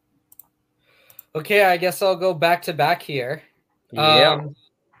 Okay, I guess I'll go back to back here. Yeah.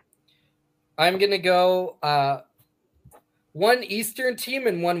 I'm going to go one Eastern team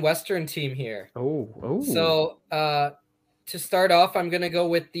and one Western team here. Oh. So to start off, I'm going to go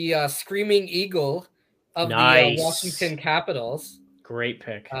with the Screaming Eagle of the Washington Capitals. Great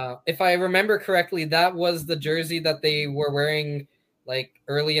pick. If I remember correctly, that was the jersey that they were wearing like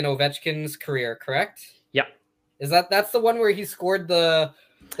early in Ovechkin's career, correct? Yeah. That's the one where he scored the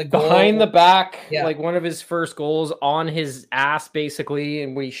goal behind the back, like one of his first goals on his ass, basically,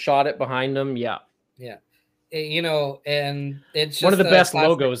 and we shot it behind him. Yeah. Yeah. And it's just one of the best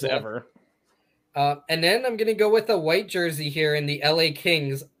logos ever. And then I'm gonna go with a white jersey here in the LA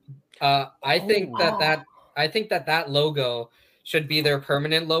Kings. I think that logo should be their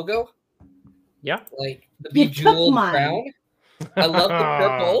permanent logo. Yeah. Like the bejeweled crown. I love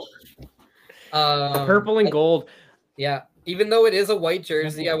the purple. Purple and gold. Yeah. Even though it is a white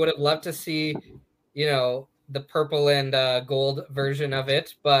jersey, I would have loved to see, the purple and gold version of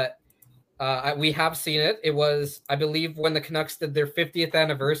it. But we have seen it. It was, I believe, when the Canucks did their 50th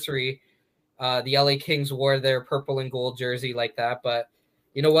anniversary, the LA Kings wore their purple and gold jersey like that. But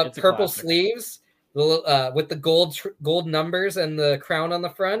you know what? It's purple sleeves. With the gold numbers and the crown on the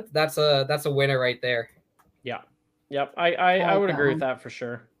front, that's a winner right there. Yeah. Yep. I would agree with that for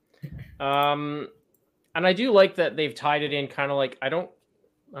sure. And I do like that they've tied it in kind of like I don't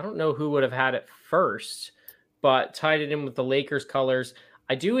know who would have had it first, but tied it in with the Lakers colors.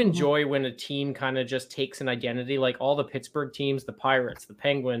 I do enjoy when a team kind of just takes an identity, like all the Pittsburgh teams, the Pirates, the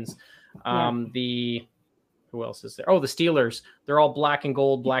Penguins, the who else is there? Oh, the Steelers. They're all black and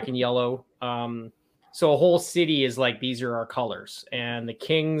gold, black and yellow. So a whole city is like these are our colors, and the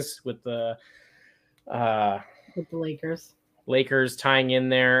Kings with the Lakers tying in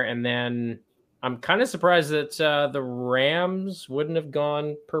there, and then I'm kind of surprised that the Rams wouldn't have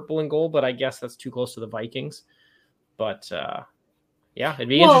gone purple and gold, but I guess that's too close to the Vikings. But yeah, it'd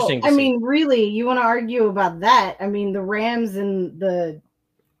be interesting to see. I mean, really, you want to argue about that? I mean, the Rams and the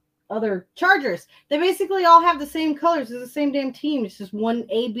other Chargers, they basically all have the same colors. It's the same damn team. It's just one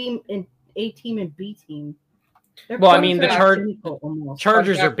A team and B team. Well, I mean, the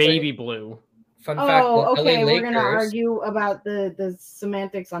Chargers are baby blue. Fun fact, okay. We're gonna argue about the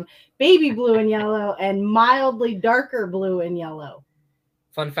semantics on baby blue and yellow and mildly darker blue and yellow.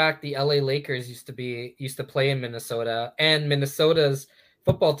 Fun fact: the LA Lakers used to play in Minnesota, and Minnesota's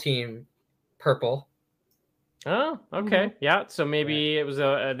football team purple. Oh, okay, yeah. So maybe it was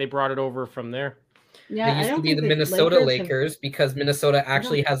they brought it over from there. Yeah, they used to be the Minnesota Lakers because Minnesota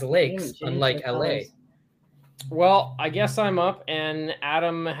actually has lakes, unlike LA. Well, I guess I'm up, and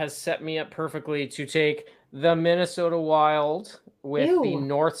Adam has set me up perfectly to take the Minnesota Wild with the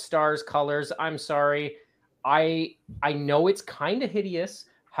North Stars colors. I'm sorry. I know it's kind of hideous.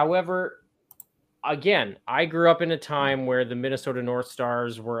 However, again, I grew up in a time where the Minnesota North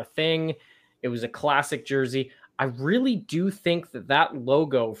Stars were a thing. It was a classic jersey. I really do think that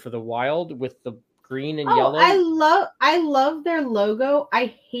logo for the Wild with the green and yellow. I love their logo.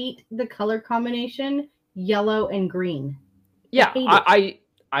 I hate the color combination. Yellow and green. Yeah,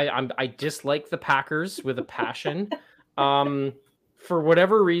 I dislike the Packers with a passion. For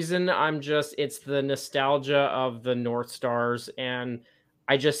whatever reason, it's the nostalgia of the North Stars, and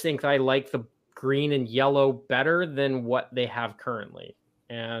I just think I like the green and yellow better than what they have currently.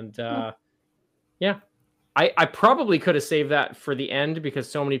 And yeah, I probably could have saved that for the end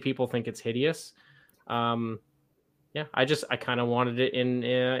because so many people think it's hideous. Yeah, I kind of wanted it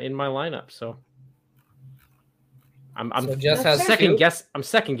in my lineup, so. I'm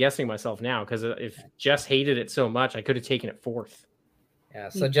second guessing myself now because if Jess hated it so much, I could have taken it fourth. Yeah,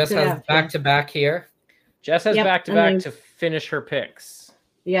 so Jess has back-to-back here. Jess has back-to-back to finish her picks.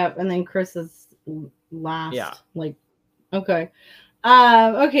 Yep, and then Chris is last. Yeah. Okay.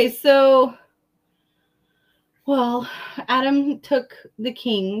 Okay, so Adam took the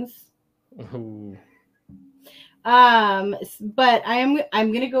Kings. Ooh. But I'm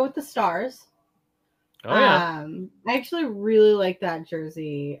gonna go with the Stars. Oh yeah. I actually really like that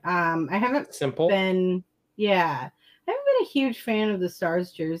jersey. I haven't been a huge fan of the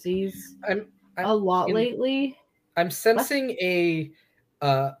Stars jerseys lately. I'm sensing a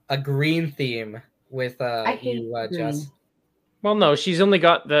green theme with Jess. Well, no, she's only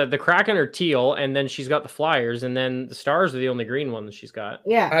got the Kraken or teal, and then she's got the Flyers, and then the Stars are the only green one that she's got.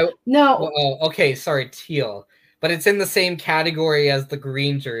 Yeah. Okay, sorry, teal. But it's in the same category as the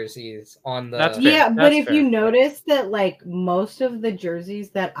green jerseys on the. That's fair. Yeah, but if you notice that, like, most of the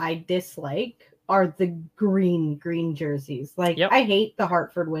jerseys that I dislike are the green jerseys. Like, I hate the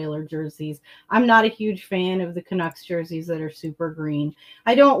Hartford Whaler jerseys. I'm not a huge fan of the Canucks jerseys that are super green.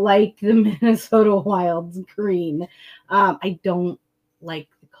 I don't like the Minnesota Wild's green. I don't like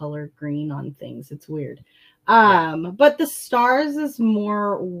the color green on things. It's weird. But the Stars is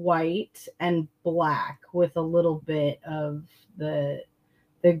more white and black with a little bit of the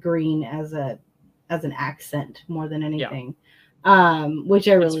green as an accent more than anything. Which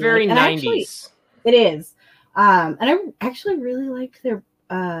I really it's very like. 90s. It is. And I actually really liked their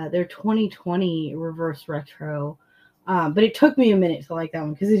 2020 reverse retro. But it took me a minute to like that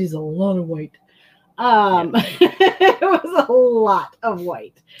one because it is a lot of white. It was a lot of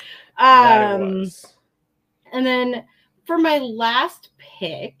white. And then for my last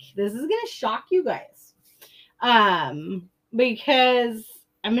pick, this is going to shock you guys. Because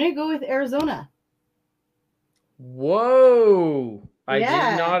I'm going to go with Arizona. Whoa. I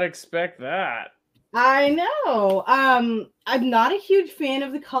did not expect that. I know. I'm not a huge fan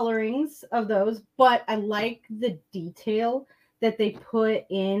of the colorings of those, but I like the detail that they put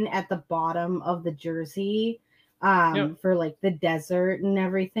in at the bottom of the jersey for like the desert and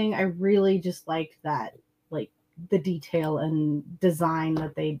everything. I really just like that. The detail and design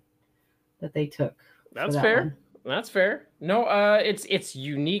that they took. That's fair. One. That's fair. No, it's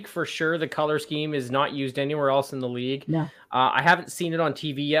unique for sure. The color scheme is not used anywhere else in the league. No. I haven't seen it on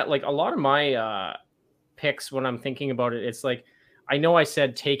TV yet. Like a lot of my picks when I'm thinking about it. It's like, I know I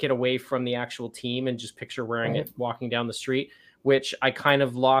said take it away from the actual team and just picture wearing it walking down the street, which I kind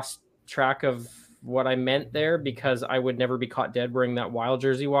of lost track of what I meant there, because I would never be caught dead wearing that Wild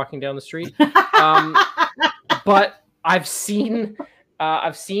jersey walking down the street. But I've seen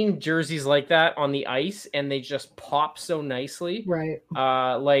jerseys like that on the ice, and they just pop so nicely. Right.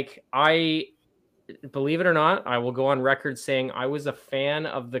 Like, I believe it or not, I will go on record saying I was a fan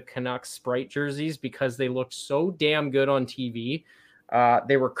of the Canucks Sprite jerseys because they looked so damn good on TV.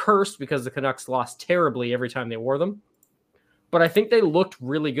 They were cursed because the Canucks lost terribly every time they wore them, but I think they looked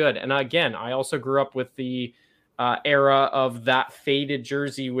really good. And again, I also grew up with the era of that faded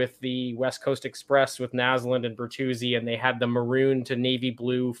jersey with the West Coast Express with Naslund and Bertuzzi, and they had the maroon to navy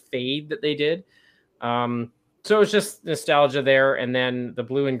blue fade that they did. So it's just nostalgia there, and then the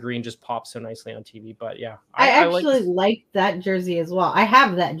blue and green just pops so nicely on TV. But yeah, I actually like that jersey as well. I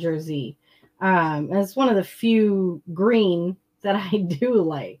have that jersey. It's one of the few green that I do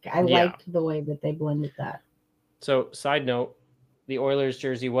like. I liked the way that they blended that. So, side note, the Oilers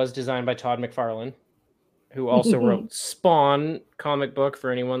jersey was designed by Todd McFarlane, who also wrote Spawn comic book,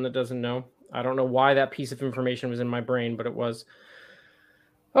 for anyone that doesn't know. I don't know why that piece of information was in my brain, but it was.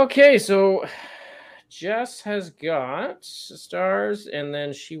 Okay, so Jess has got Stars, and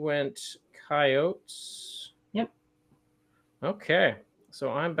then she went Coyotes. Yep. Okay,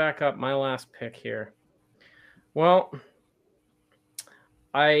 so I'm back up my last pick here. Well,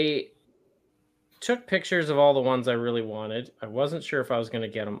 I took pictures of all the ones I really wanted. I wasn't sure if I was going to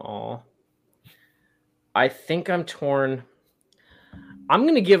get them all. I think I'm torn. I'm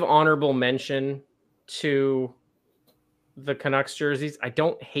going to give honorable mention to the Canucks jerseys. I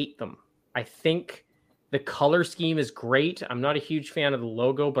don't hate them. I think the color scheme is great. I'm not a huge fan of the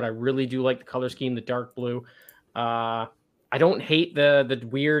logo, but I really do like the color scheme, the dark blue. I don't hate the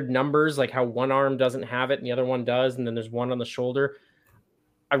weird numbers, like how one arm doesn't have it and the other one does, and then there's one on the shoulder.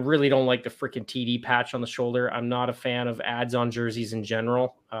 I really don't like the freaking TD patch on the shoulder. I'm not a fan of ads on jerseys in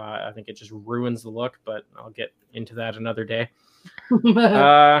general. I think it just ruins the look, but I'll get into that another day.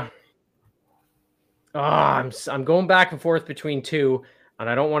 I'm going back and forth between two, and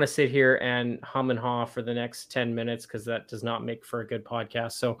I don't want to sit here and hum and haw for the next 10 minutes because that does not make for a good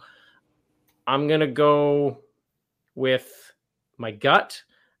podcast. So I'm going to go with my gut,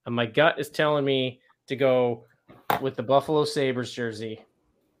 and my gut is telling me to go with the Buffalo Sabres jersey.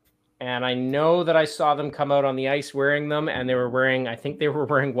 And I know that I saw them come out on the ice wearing them, and I think they were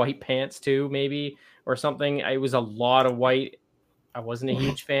wearing white pants too, maybe, or something. It was a lot of white. I wasn't a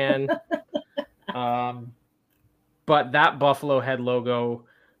huge fan. But that Buffalo head logo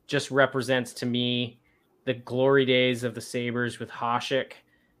just represents to me the glory days of the Sabres with Hasek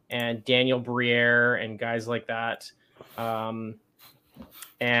and Daniel Briere and guys like that.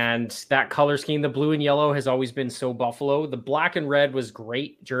 And that color scheme, the blue and yellow, has always been so Buffalo. The black and red was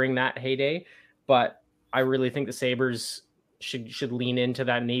great during that heyday, but I really think the Sabres should lean into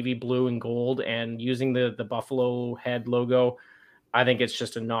that navy blue and gold, and using the Buffalo head logo, I think it's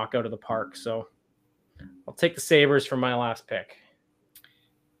just a knockout of the park. So I'll take the Sabres for my last pick.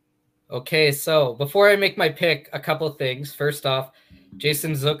 Okay, so before I make my pick, a couple of things. First off,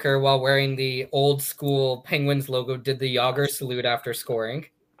 Jason Zucker, while wearing the old school Penguins logo, did the Yager salute after scoring.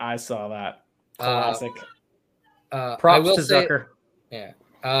 I saw that. Classic. Props to Zucker.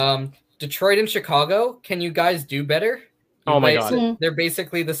 Yeah. Detroit and Chicago, can you guys do better? Oh my God. They're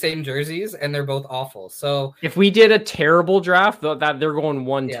basically the same jerseys, and they're both awful. So if we did a terrible draft, that they're going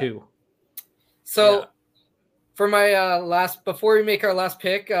 1-2. So for my before we make our last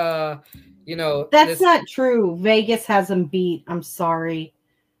pick, that's not true. Vegas has them beat. I'm sorry.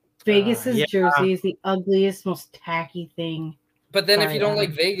 Vegas's jersey is the ugliest, most tacky thing. But then if you don't like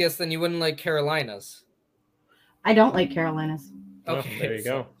Vegas, then you wouldn't like Carolina's. I don't like Carolina's. Okay, there you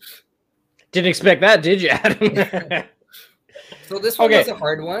go. Didn't expect that, did you, Adam? So this one was a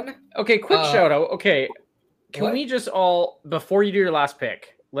hard one. Okay, quick shout out. Okay, can we just all, before you do your last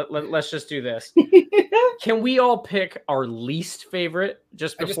pick, let's just do this. Can we all pick our least favorite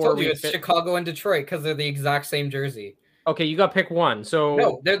just before I just told you it's Chicago and Detroit because they're the exact same jersey. Okay, you got to pick one. So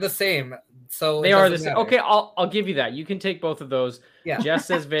no, they're the same. So they are the same. Okay, I'll give you that. You can take both of those. Yeah. Jess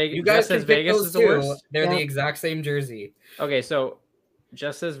says Vegas. You guys says Vegas is the worst. They're the exact same jersey. Okay, so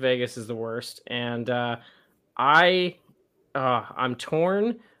Jess says Vegas is the worst, and I'm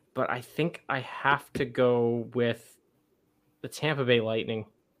torn, but I think I have to go with the Tampa Bay Lightning.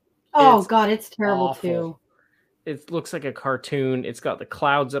 Oh God, it's terrible awful. Too. It looks like a cartoon. It's got the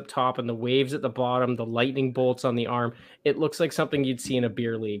clouds up top and the waves at the bottom, the lightning bolts on the arm. It looks like something you'd see in a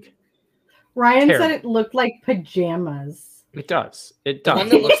beer league. Ryan said it looked like pajamas. It does. It The does. one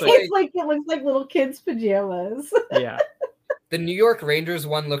that looks It looks like little kids' pajamas. Yeah, The New York Rangers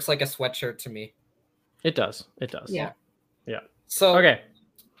one looks like a sweatshirt to me. it does. It does. Yeah. So Okay.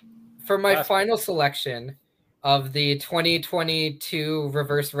 for my Last- final selection of the 2022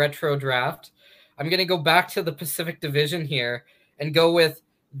 reverse retro draft, I'm going to go back to the Pacific Division here and go with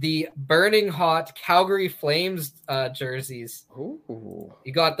the burning hot Calgary Flames jerseys. Ooh.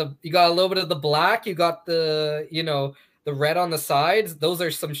 You got a little bit of the black, you got the the red on the sides. Those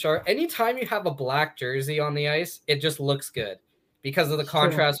are some sharp. Anytime you have a black jersey on the ice, it just looks good because of the Sure.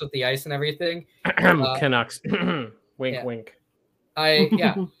 contrast with the ice and everything. Canucks. Wink, yeah. wink.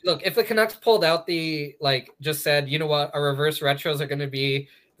 Look, if the Canucks pulled out the just said, you know what, our reverse retros are going to be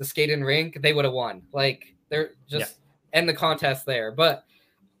the skate and rink, they would have won. Like they're just end the contest there. But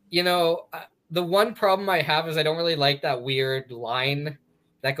the one problem I have is I don't really like that weird line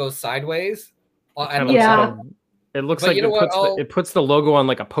that goes sideways. It looks like it puts the logo on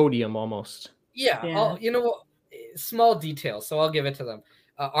like a podium almost. Yeah. Small details, so I'll give it to them.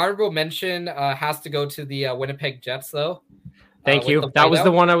 Honorable mention has to go to the Winnipeg Jets, though. Thank you. That's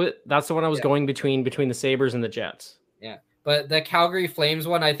the one I was going between the Sabres and the Jets. Yeah, but the Calgary Flames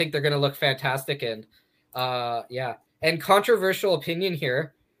one, I think they're going to look fantastic in. And controversial opinion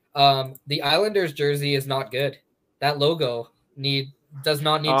here. The Islanders jersey is not good. That logo does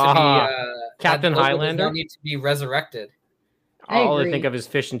not need to be Captain Highlander. Does not need to be resurrected. All I think of is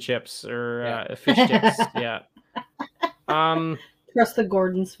fish and chips or fish sticks. Yeah. Trust the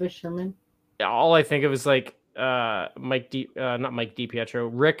Gordon's fisherman. All I think of is like not Mike DiPietro,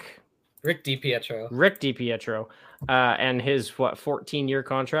 Rick DiPietro, and his 14-year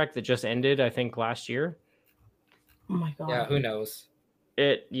contract that just ended, I think, last year. Oh my god. Yeah, who knows?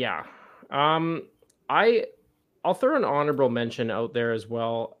 I'll throw an honorable mention out there as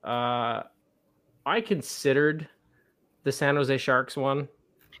well. I considered the San Jose Sharks one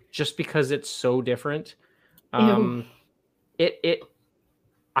just because it's so different. I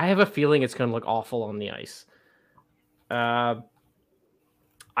have a feeling it's going to look awful on the ice. I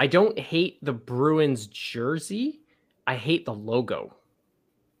don't hate the Bruins jersey. I hate the logo.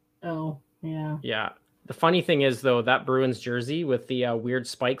 Oh, yeah. Yeah. The funny thing is, though, that Bruins jersey with the weird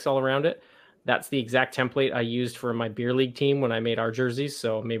spikes all around it, that's the exact template I used for my beer league team when I made our jerseys.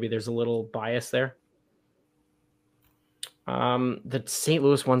 So maybe there's a little bias there. The St.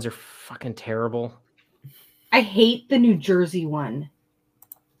 Louis ones are fucking terrible. I hate the New Jersey one.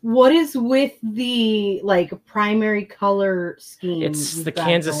 What is with the primary color scheme? It's the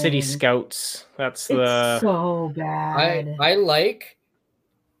Kansas City Scouts. It's so bad. I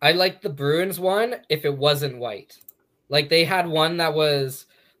like the Bruins one if it wasn't white. Like they had one that was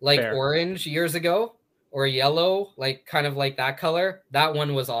Fair. Orange years ago or yellow, kind of like that color. That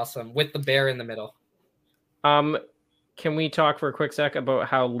one was awesome with the bear in the middle. Can we talk for a quick sec about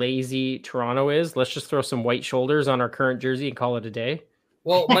how lazy Toronto is? Let's just throw some white shoulders on our current jersey and call it a day.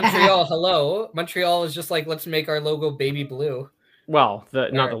 Well, Montreal, hello. Montreal is just let's make our logo baby blue. Well,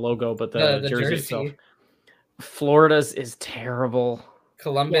 not the logo, but the jersey itself. Florida's is terrible.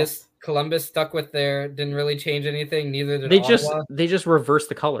 Columbus stuck with didn't really change anything. Neither did Ottawa. They just reversed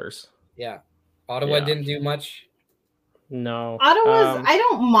the colors. Yeah. Ottawa didn't do much. No. Ottawa's, I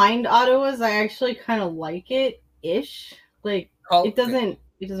don't mind Ottawa's. I actually kind of like it-ish. It doesn't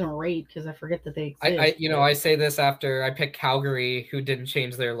rate because I forget that they exist. I say this after I picked Calgary, who didn't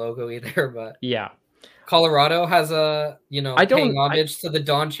change their logo either, but yeah. Colorado has paying homage to the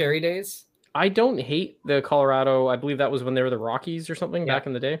Don Cherry days. I don't hate the Colorado. I believe that was when they were the Rockies or something back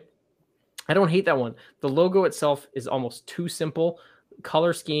in the day. I don't hate that one. The logo itself is almost too simple.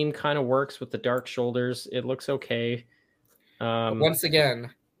 Color scheme kind of works with the dark shoulders. It looks okay. Once again,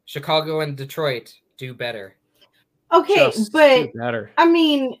 Chicago and Detroit do better. Okay, but I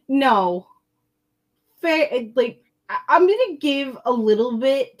mean, no. Fair, I'm gonna give a little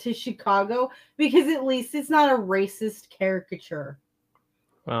bit to Chicago because at least it's not a racist caricature.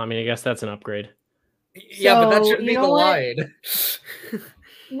 Well, I mean, I guess that's an upgrade. Yeah, but that shouldn't be the line.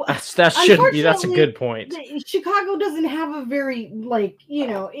 That shouldn't be. That's a good point. Chicago doesn't have a very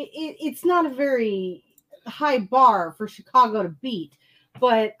it's not a very high bar for Chicago to beat,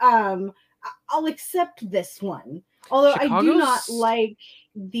 but I'll accept this one. Although I do not like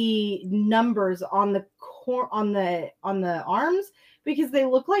the numbers on the on the arms because they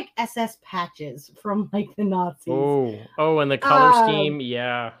look like SS patches from the Nazis. Oh, and the color scheme,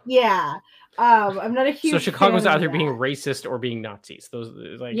 yeah. I'm not a huge. So Chicago's either being racist or being Nazis. Those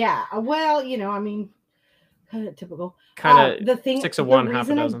yeah. Well, I mean, kind of typical. Kind of the thing. 6 of one, half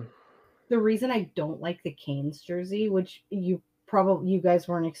a dozen. The reason I don't like the Canes jersey, which you probably you guys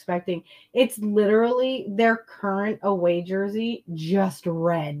weren't expecting. It's literally their current away jersey, just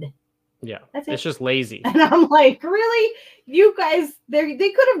red. Yeah, That's it's it. just lazy. And I'm like, really? You guys, they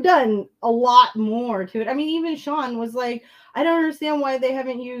could have done a lot more to it. I mean, even Sean was like, I don't understand why they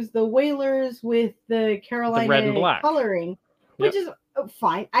haven't used the Whalers with the Carolina red and black coloring, which is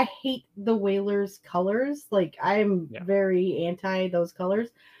fine. I hate the Whalers colors. Like, I'm very anti those colors.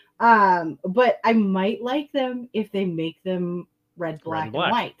 But I might like them if they make them red, black, and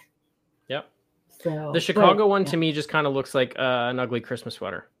white. Yep. So the Chicago one to me just kind of looks like an ugly Christmas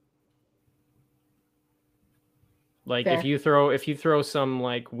sweater. Like Fair. if you throw some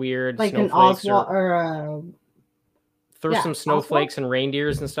like weird like an snowflakes Oswald or throw some snowflakes and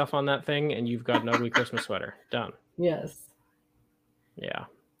reindeers and stuff on that thing, and you've got an ugly Christmas sweater. Done. Yes. Yeah.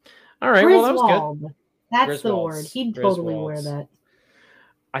 All right. Well, that was good. That's the word. He'd totally wear that.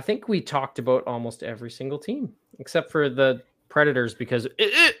 I think we talked about almost every single team except for the Predators because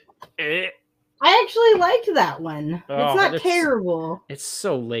I actually liked that one. It's not terrible. It's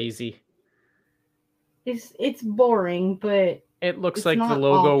so lazy. It's boring, but it looks like the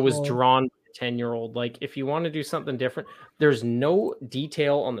logo was drawn by a 10-year-old. Like, if you want to do something different, there's no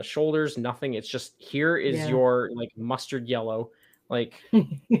detail on the shoulders, nothing. It's just here is your like mustard yellow. Like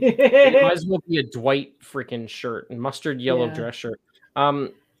it might as well be a Dwight freaking shirt and mustard yellow dress shirt.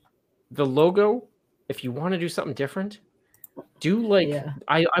 The logo, if you want to do something different, do like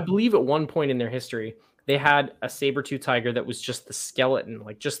I believe at one point in their history they had a saber-tooth tiger that was just the skeleton,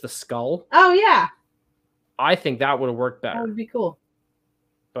 like just the skull. Oh yeah. I think that would have worked better. That would be cool.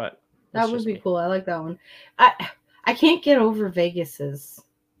 But that would be cool. I like that one. I can't get over Vegas's.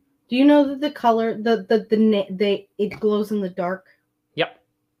 Do you know that the color it glows in the dark? Yep.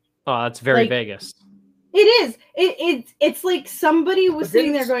 Oh, that's very Vegas. It is. It's like somebody was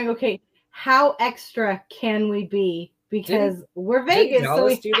sitting there going, okay, how extra can we be? Because we're Vegas, so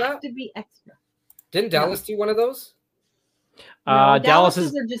we have to be extra. Didn't Dallas do one of those? No,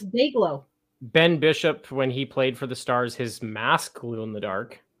 Dallas's are just day glow. Ben Bishop, when he played for the Stars, his mask glue in the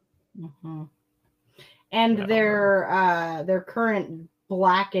dark. Mm-hmm. And their current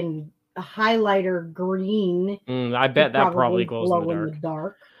black and highlighter green. I bet that probably glows in the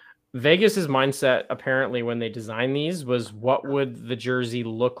dark. Vegas's mindset, apparently, when they designed these, was what would the jersey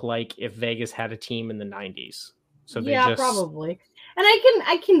look like if Vegas had a team in the 90s? So they probably. And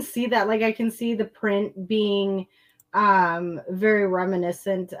I can see that. Like, I can see the print being very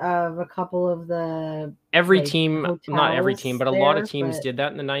reminiscent of a couple of the team, not every team, but a lot of teams did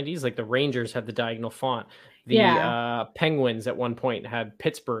that in the 90s. Like the Rangers had the diagonal font. The Penguins at one point had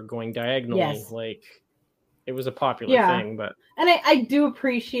Pittsburgh going diagonally. Like it was a popular thing. But and I do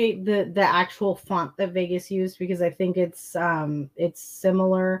appreciate the actual font that Vegas used because I think it's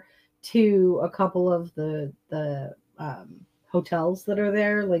similar to a couple of the hotels that are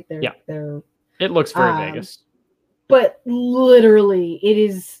there. Like they're it looks very Vegas. But literally, it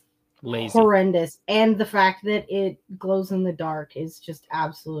is lazy, horrendous. And the fact that it glows in the dark is just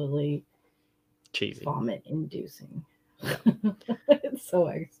absolutely cheesy, vomit-inducing. It's so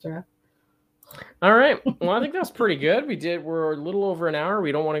extra. All right. Well, I think that's pretty good. We're a little over an hour.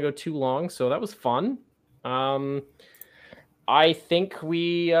 We don't want to go too long, so that was fun. I think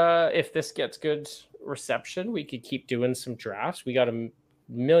if this gets good reception, we could keep doing some drafts. We got a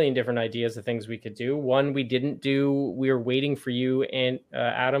million different ideas of things we could do. One we didn't do, we were waiting for you and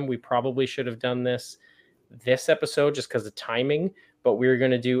Adam. We probably should have done this episode just because of timing, but we were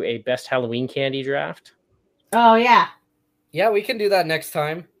going to do a best Halloween candy draft. Oh yeah we can do that next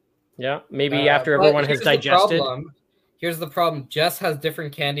time. Maybe after everyone has digested. Here's the problem. Jess has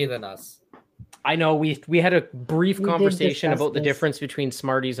different candy than us. I know we had a brief conversation about the difference between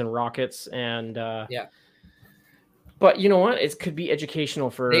Smarties and Rockets and but you know what? It could be educational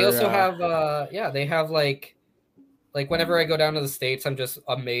for. They also have, they have like whenever I go down to the States, I'm just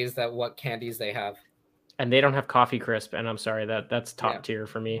amazed at what candies they have. And they don't have Coffee Crisp, and I'm sorry that's top tier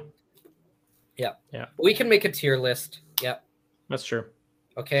for me. Yeah. We can make a tier list. Yeah, that's true.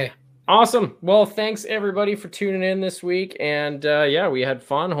 Okay. Awesome. Well, thanks everybody for tuning in this week, and we had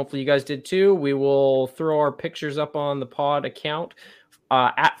fun. Hopefully, you guys did too. We will throw our pictures up on the pod account.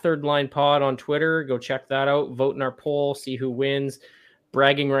 At Third Line Pod on Twitter. Go check that out. Vote in our poll. See who wins.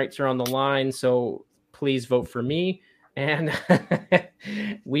 Bragging rights are on the line, so please vote for me. And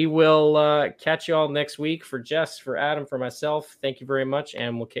we will catch you all next week. For Jess, for Adam, for myself, thank you very much,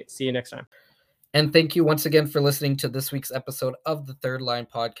 and we'll see you next time. And thank you once again for listening to this week's episode of the Third Line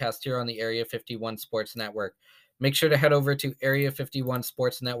Podcast here on the Area 51 Sports Network. Make sure to head over to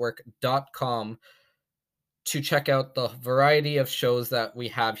area51sportsnetwork.com to check out the variety of shows that we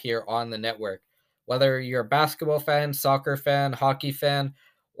have here on the network. Whether you're a basketball fan, soccer fan, hockey fan,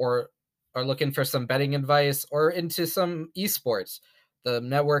 or are looking for some betting advice or into some esports, the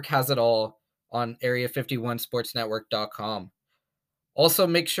network has it all on area51sportsnetwork.com. Also,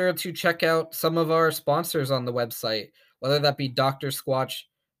 make sure to check out some of our sponsors on the website, whether that be Dr. Squatch,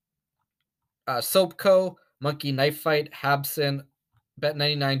 Soapco, Monkey Knife Fight, Habson,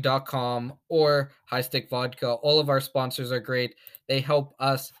 Bet99.com, or High Stick Vodka. All of our sponsors are great. They help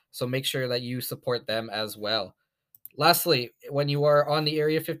us, so make sure that you support them as well. Lastly, when you are on the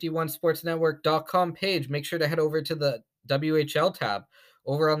Area51sportsnetwork.com page, make sure to head over to the WHL tab.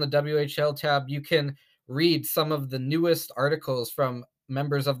 Over on the WHL tab, you can read some of the newest articles from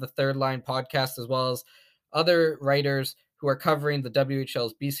members of the Third Line podcast, as well as other writers who are covering the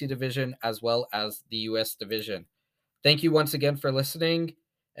WHL's BC division as well as the US division. Thank you once again for listening,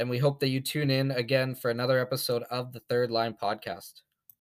 and we hope that you tune in again for another episode of the Third Line podcast.